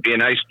 It'd be a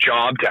nice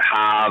job to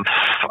have,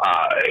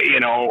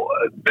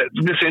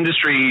 this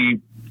industry,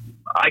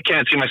 I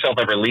can't see myself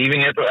ever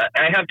leaving it.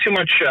 I have too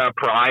much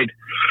pride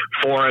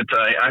for it.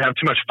 I have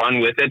too much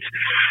fun with it.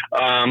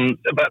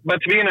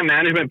 But to be in a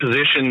management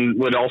position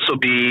would also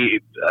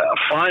be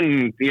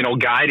fun, you know,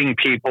 guiding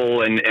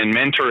people and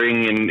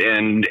mentoring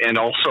and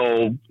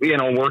also, you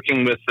know,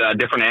 working with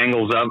different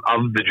angles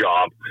of the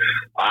job.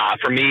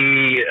 For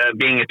me,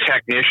 being a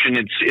technician,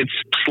 it's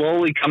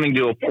slowly coming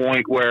to a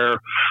point where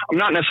I'm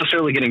not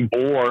necessarily getting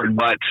bored,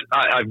 but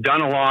I've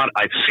done a lot.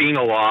 I've seen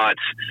a lot.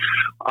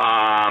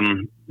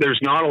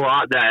 There's not a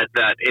lot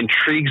that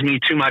intrigues me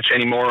too much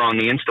anymore on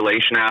the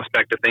installation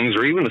aspect of things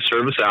or even the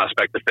service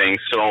aspect of things.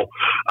 So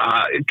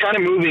kind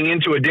of moving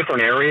into a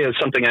different area is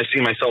something I see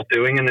myself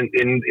doing in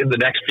the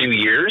next few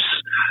years.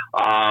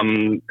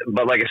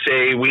 But like I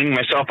say, weaning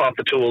myself off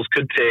the tools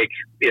could take,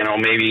 you know,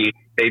 maybe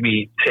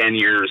 10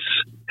 years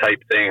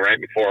type thing, right,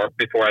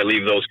 before I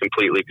leave those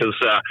completely, because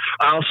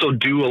I also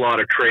do a lot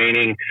of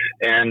training,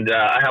 and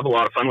I have a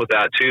lot of fun with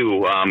that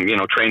too. You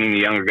know, training the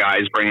younger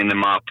guys, bringing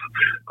them up,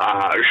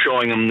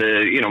 showing them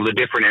the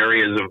different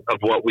areas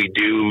of what we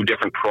do,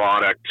 different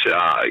product,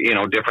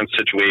 different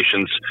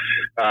situations.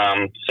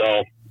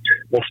 So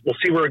we'll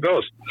see where it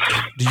goes.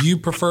 Do you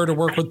prefer to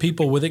work with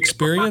people with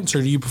experience,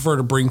 or do you prefer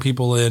to bring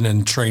people in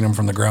and train them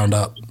from the ground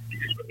up?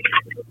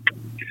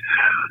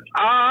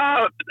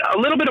 A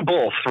little bit of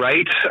both,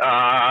 right?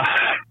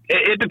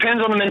 It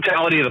depends on the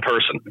mentality of the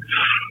person.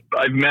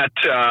 I've met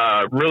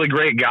really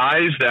great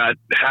guys that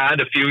had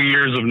a few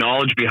years of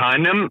knowledge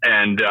behind them,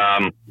 and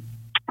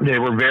they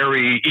were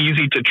very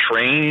easy to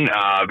train,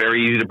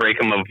 very easy to break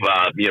them of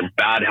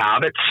bad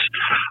habits.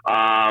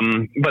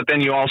 But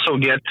then you also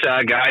get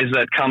guys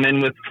that come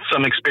in with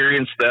some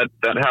experience that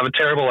have a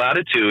terrible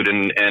attitude,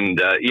 and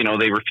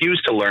they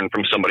refuse to learn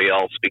from somebody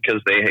else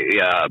because they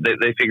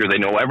figure they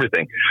know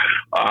everything.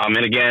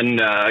 And again,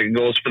 it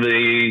goes for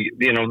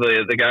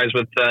the guys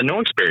with no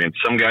experience.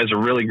 Some guys are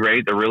really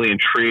great; they're really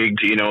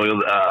intrigued. You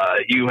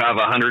have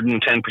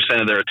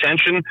 110% of their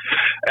attention,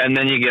 and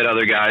then you get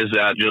other guys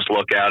that just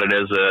look at it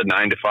as a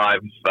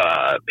 9-to-5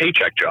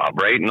 paycheck job,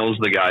 right? And those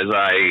are the guys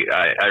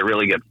I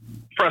really get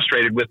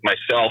frustrated with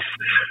myself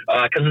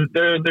because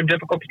they're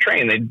difficult to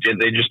train. They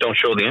just don't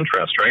show the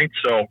interest, right?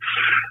 So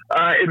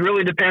it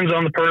really depends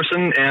on the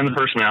person and the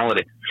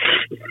personality.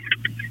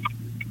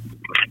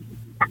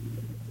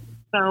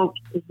 So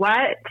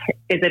what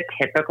is a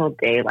typical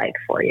day like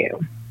for you?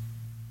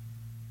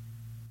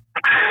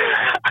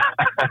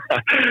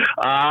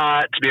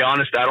 To be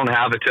honest, I don't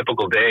have a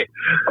typical day.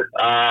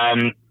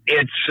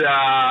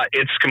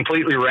 It's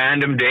completely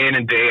random day in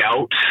and day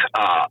out.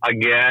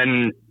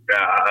 Again,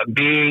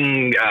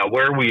 being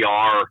where we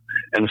are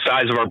and the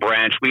size of our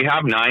branch, we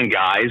have 9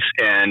 guys,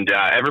 and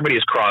everybody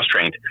is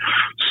cross-trained.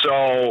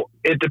 So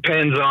it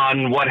depends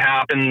on what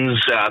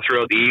happens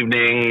throughout the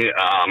evening,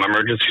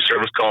 emergency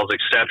service calls,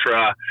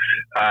 etc.,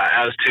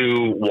 as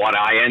to what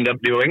I end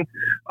up doing.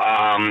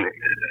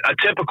 A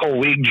typical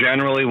week,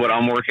 generally, what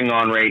I'm working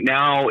on right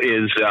now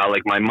is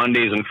like my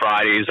Mondays and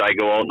Fridays, I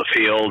go out in the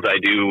field. I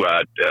do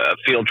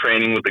field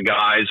training with the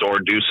guys, or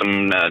do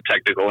some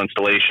technical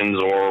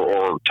installations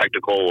or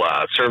technical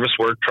service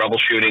work,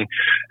 troubleshooting.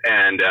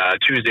 And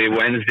Tuesday,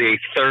 Wednesday,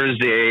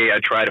 Thursday, I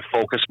try to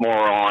focus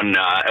more on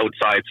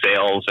outside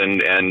sales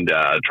and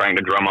trying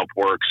to drum up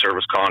work,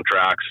 service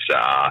contracts,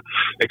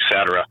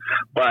 etc.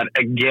 But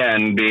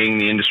again, being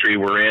the industry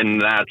we're in,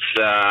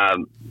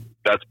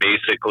 that's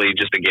basically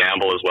just a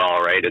gamble as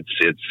well, right?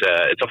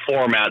 It's a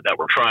format that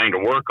we're trying to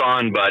work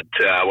on, but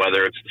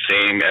whether it's the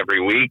same every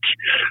week,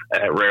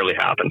 it rarely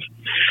happens.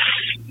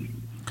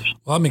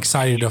 Well, I'm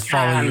excited to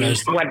follow you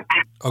guys.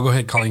 Go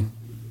ahead, Colleen.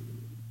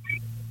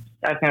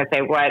 I was going to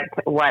say,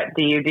 what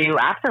do you do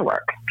after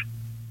work?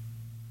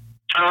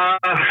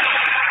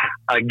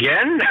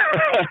 Again,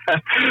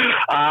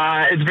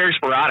 it's very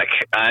sporadic.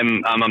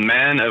 I'm a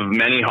man of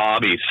many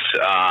hobbies.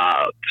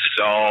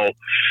 So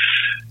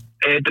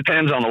It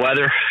depends on the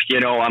weather. You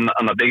know, I'm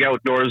a big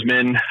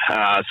outdoorsman.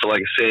 So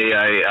like I say,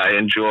 I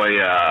enjoy,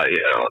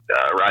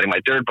 riding my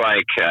dirt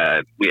bike.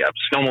 We have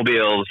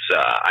snowmobiles.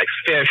 I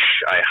fish,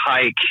 I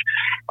hike.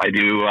 I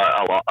do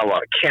a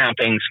lot of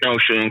camping,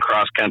 snowshoeing,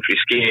 cross country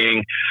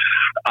skiing.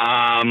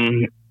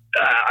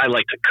 I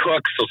like to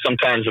cook. So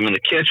sometimes I'm in the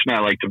kitchen. I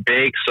like to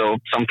bake. So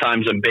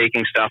sometimes I'm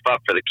baking stuff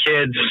up for the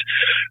kids.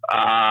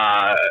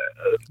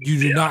 You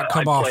do not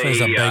come off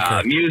as a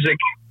baker. Music.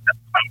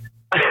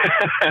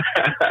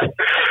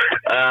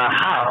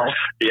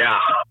 Yeah.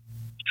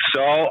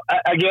 So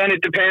again,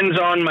 it depends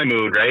on my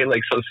mood, right?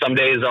 Like, so some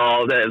days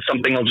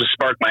something will just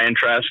spark my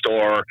interest,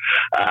 or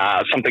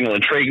something will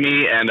intrigue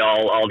me, and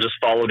I'll just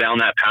follow down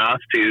that path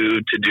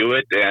to do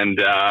it and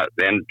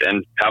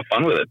have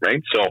fun with it,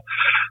 right? So,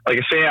 like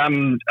I say,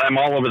 I'm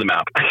all over the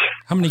map.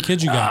 How many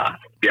kids you got?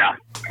 Yeah.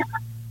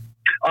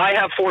 I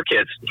have 4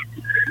 kids.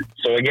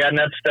 So again,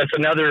 that's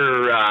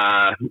another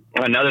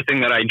thing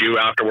that I do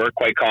after work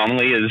quite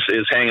commonly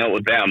is hang out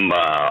with them.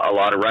 A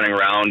lot of running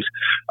around.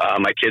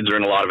 My kids are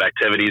in a lot of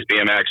activities,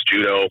 BMX,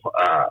 judo,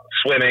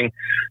 swimming.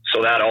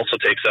 So that also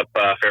takes up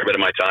a fair bit of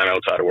my time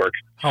outside of work.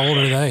 How old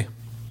are they?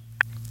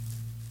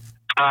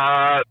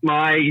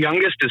 My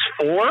youngest is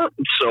 4.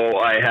 So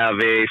I have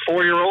a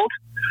 4-year-old.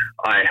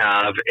 I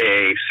have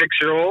a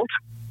 6-year-old.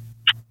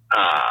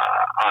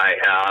 I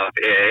have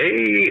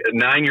a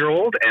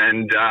 9-year-old,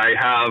 and I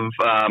have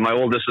my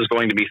oldest is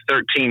going to be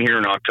 13 here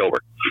in October.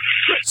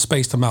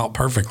 Spaced them out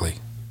perfectly.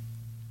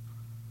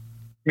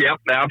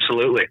 Yep,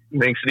 absolutely.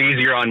 Makes it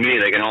easier on me.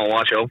 They can all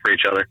watch out for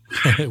each other.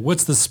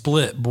 What's the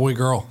split, boy,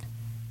 girl?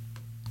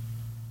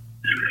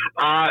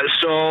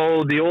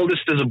 So the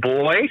oldest is a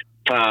boy.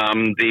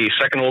 The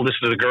second oldest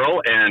is a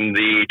girl, and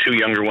the 2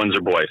 younger ones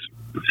are boys.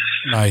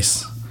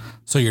 Nice.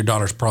 So your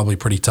daughter's probably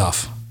pretty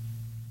tough.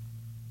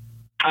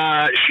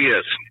 She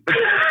is.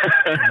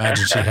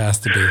 Imagine she has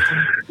to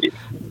be.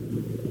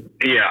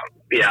 Yeah.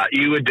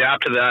 You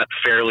adapt to that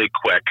fairly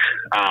quick.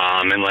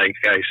 And like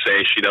I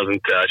say, she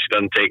doesn't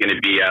take any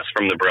BS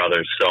from the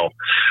brothers. So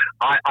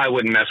I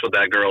wouldn't mess with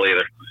that girl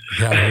either.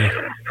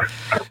 Yeah.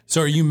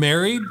 So are you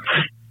married?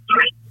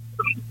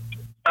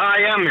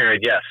 I am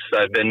married. Yes.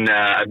 I've been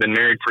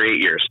married for 8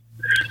 years.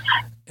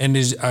 And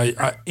is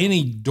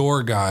any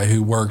door guy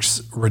who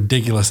works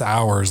ridiculous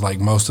hours like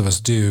most of us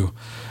do,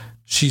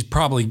 she's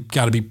probably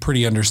got to be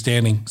pretty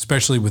understanding,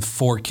 especially with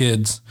 4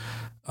 kids.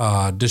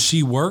 Does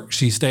she work?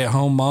 She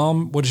stay-at-home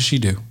mom? What does she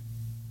do?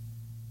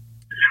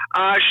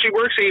 She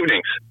works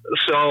evenings.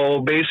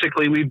 So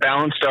basically we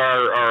balanced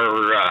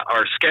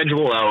our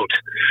schedule out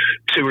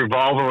to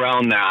revolve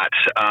around that.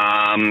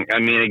 I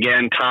mean,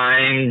 again,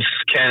 times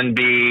can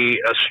be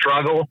a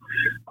struggle,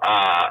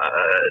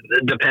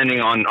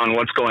 depending on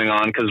what's going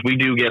on, because we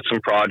do get some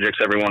projects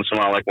every once in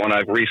a while, like one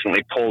I've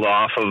recently pulled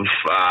off of,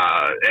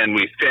 and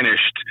we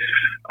finished,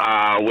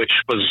 which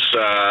was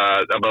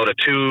about a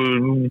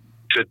 2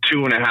 to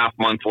 2.5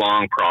 month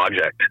long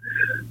project.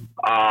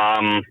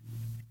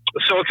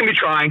 So it can be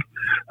trying.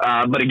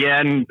 But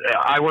again,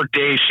 I work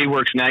days, she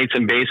works nights,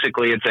 and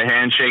basically it's a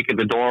handshake at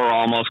the door,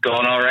 almost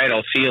going, all right,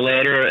 I'll see you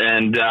later.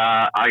 And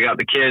I got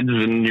the kids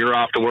and you're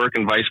off to work,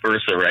 and vice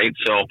versa, right?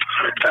 So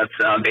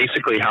that's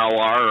basically how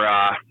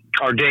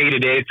our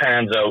day-to-day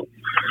pans out.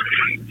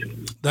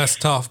 That's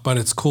tough, but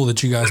it's cool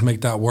that you guys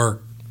make that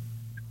work.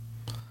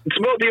 It's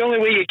about the only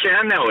way you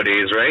can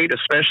nowadays, right?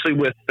 Especially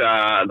with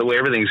the way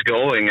everything's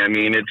going. I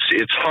mean,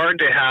 it's hard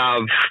to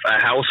have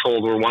a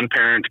household where one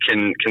parent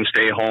can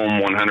stay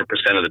home 100%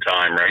 of the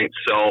time, right?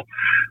 So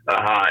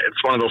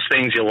it's one of those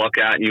things you look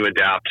at and you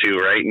adapt to,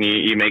 right? And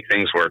you make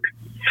things work.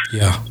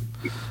 Yeah.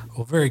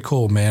 Well, very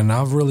cool, man.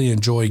 I've really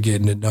enjoyed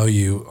getting to know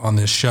you on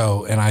this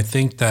show, and I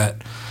think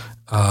that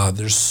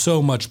there's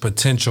so much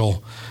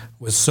potential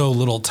with so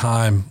little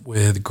time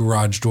with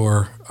Garage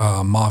Door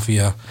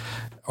Mafia.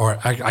 Or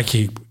I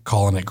keep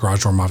calling it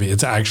Garage Door Mafia.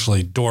 It's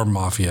actually Door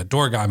Mafia,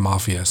 Door Guy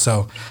Mafia.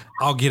 So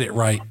I'll get it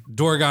right.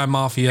 Door Guy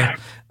Mafia.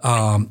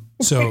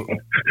 So,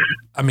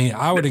 I mean,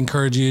 I would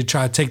encourage you to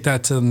try to take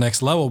that to the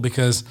next level,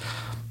 because,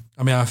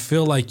 I mean, I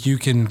feel like you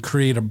can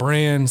create a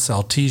brand,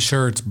 sell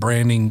T-shirts,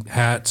 branding,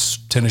 hats,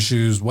 tennis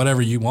shoes,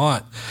 whatever you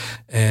want.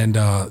 And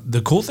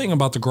the cool thing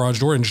about the garage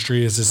door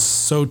industry is it's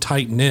so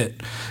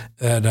tight-knit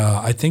that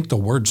I think the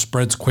word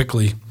spreads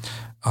quickly.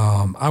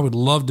 I would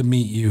love to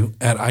meet you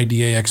at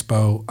IDA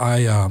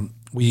Expo.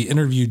 We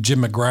interviewed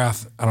Jim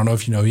McGrath. I don't know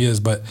if you know who he is,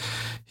 but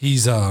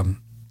he's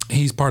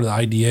part of the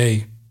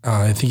IDA.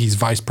 I think he's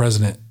vice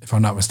president, if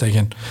I'm not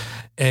mistaken.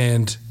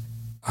 And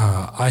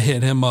I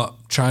hit him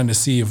up trying to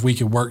see if we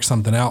could work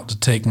something out to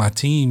take my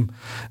team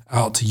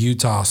out to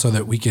Utah so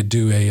that we could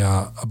do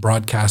a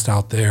broadcast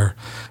out there.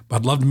 But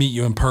I'd love to meet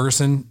you in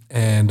person,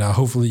 and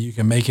hopefully you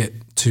can make it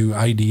to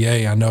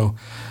IDA. I know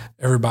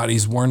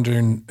everybody's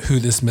wondering who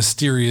this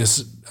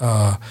mysterious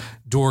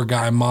Door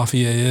Guy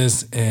Mafia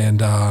is,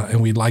 and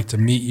we'd like to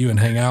meet you and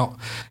hang out,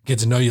 get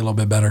to know you a little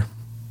bit better.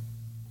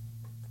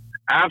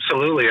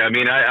 Absolutely. I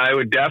mean, I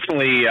would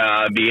definitely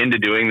be into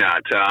doing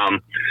that.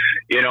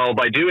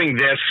 by doing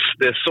this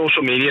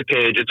social media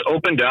page, it's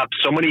opened up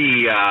so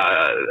many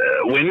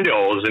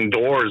windows and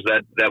doors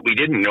that we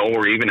didn't know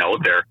were even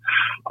out there.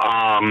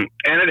 And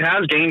it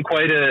has gained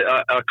quite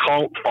a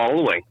cult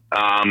following,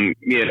 and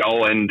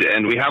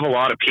we have a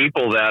lot of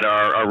people that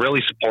are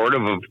really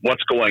supportive of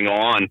what's going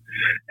on.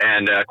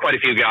 And quite a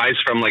few guys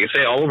from, like I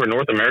say, all over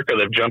North America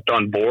that have jumped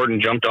on board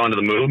and jumped onto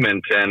the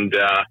movement. And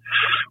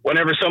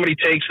whenever somebody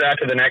takes that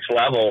to the next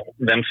level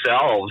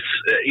themselves,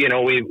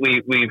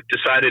 we've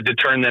decided to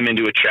turn them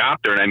into a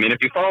chapter. And I mean, if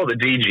you follow the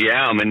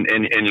DGM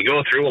and you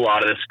go through a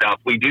lot of this stuff,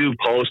 we do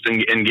post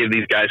and give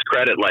these guys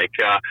credit, like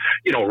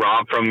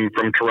Rob from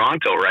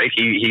Toronto, right?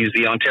 He's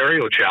the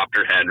Ontario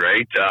chapter head,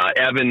 right?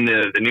 Evan,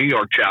 the New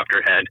York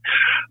chapter head.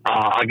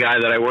 A guy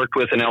that I worked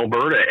with in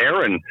Alberta,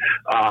 Aaron.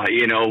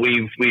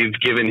 We've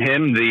given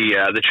him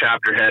the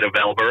chapter head of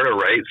Alberta,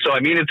 right? So I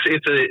mean,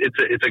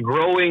 it's a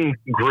growing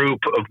group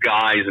of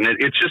guys, and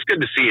it's just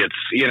good to see.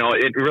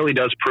 It really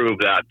does prove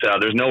that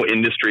there's no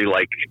industry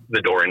like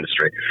the door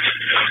industry.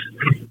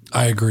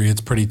 I agree.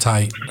 It's pretty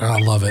tight. I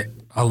love it.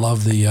 I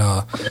love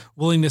the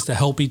willingness to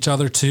help each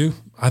other too.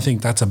 I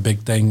think that's a big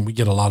thing. We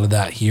get a lot of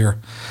that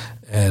here.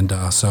 And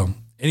so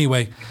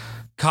anyway,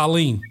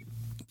 Colleen,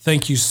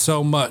 thank you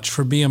so much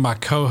for being my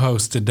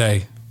co-host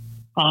today.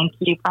 Thank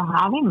you for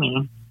having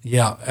me.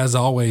 Yeah, as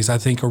always, I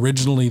think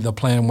originally the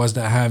plan was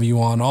to have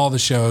you on all the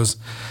shows,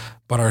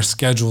 but our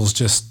schedules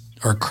just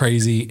are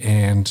crazy,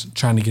 and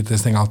trying to get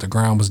this thing off the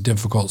ground was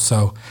difficult.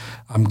 So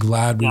I'm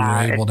glad we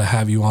were able to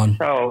have you on.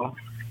 So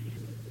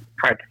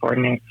hard to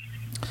coordinate.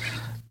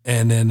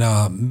 And then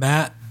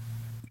Matt,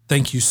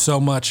 thank you so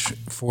much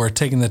for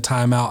taking the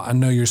time out. I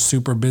know you're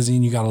super busy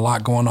and you got a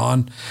lot going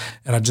on.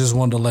 And I just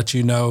wanted to let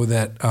you know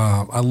that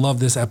I love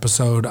this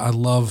episode. I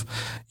love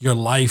your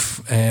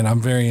life, and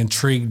I'm very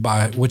intrigued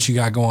by what you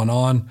got going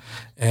on.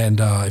 And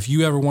if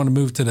you ever want to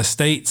move to the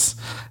States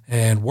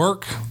and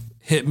work,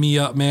 hit me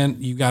up, man.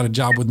 You got a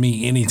job with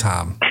me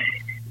anytime.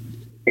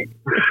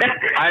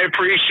 I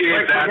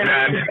appreciate that,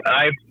 man.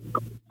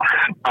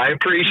 I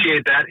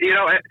appreciate that.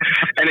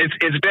 And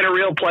it's been a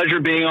real pleasure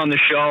being on the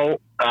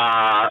show.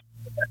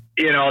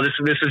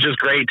 This is just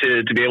great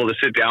to be able to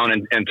sit down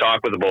and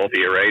talk with the both of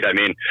you, right? I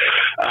mean,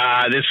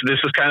 this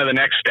is kind of the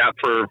next step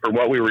for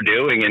what we were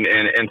doing, and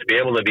to be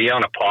able to be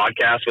on a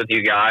podcast with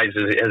you guys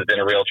has been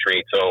a real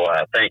treat. So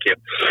thank you.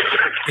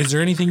 Is there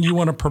anything you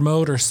want to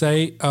promote or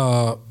say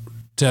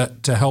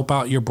to help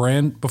out your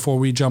brand before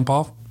we jump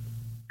off?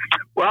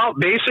 Well,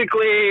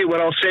 basically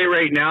what I'll say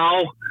right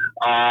now,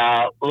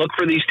 look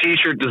for these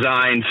t-shirt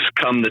designs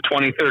come the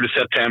 23rd of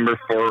September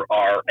for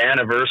our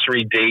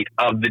anniversary date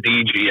of the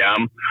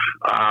DGM.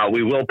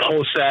 We will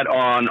post that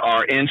on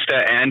our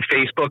Insta and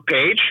Facebook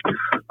page.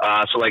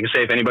 So like I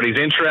say, if anybody's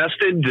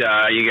interested,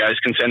 you guys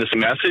can send us a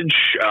message.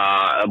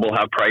 We'll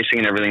have pricing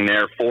and everything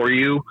there for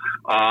you.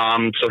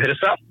 So hit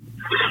us up.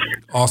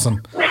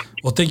 Awesome.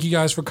 Well, thank you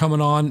guys for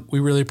coming on. We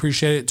really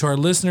appreciate it. To our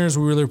listeners,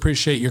 we really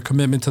appreciate your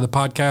commitment to the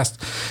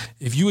podcast.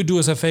 If you would do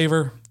us a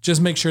favor,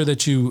 just make sure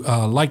that you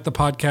like the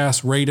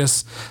podcast, rate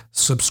us,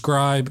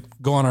 subscribe,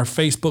 go on our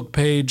Facebook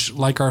page,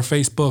 like our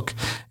Facebook.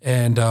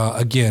 And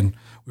again,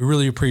 we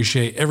really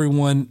appreciate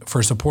everyone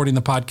for supporting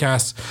the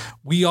podcast.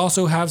 We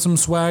also have some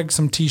swag,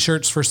 some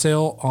t-shirts for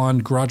sale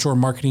on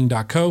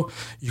garagedoormarketing.co.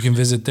 You can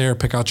visit there,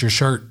 pick out your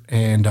shirt,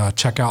 and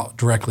check out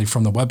directly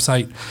from the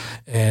website.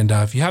 And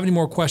if you have any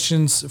more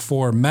questions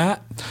for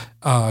Matt,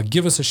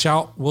 give us a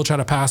shout. We'll try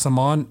to pass them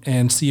on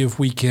and see if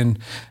we can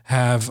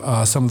have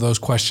some of those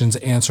questions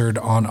answered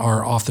on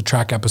our Off the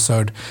Track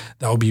episode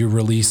that will be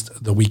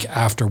released the week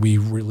after we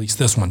release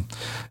this one.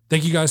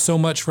 Thank you guys so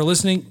much for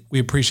listening. We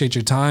appreciate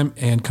your time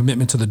and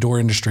commitment to the door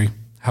industry.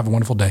 Have a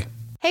wonderful day.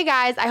 Hey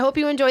guys, I hope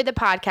you enjoyed the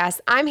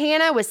podcast. I'm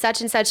Hannah with Such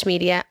and Such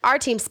Media. Our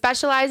team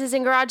specializes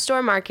in garage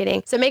door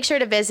marketing, so make sure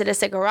to visit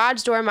us at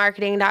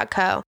garagedoormarketing.co.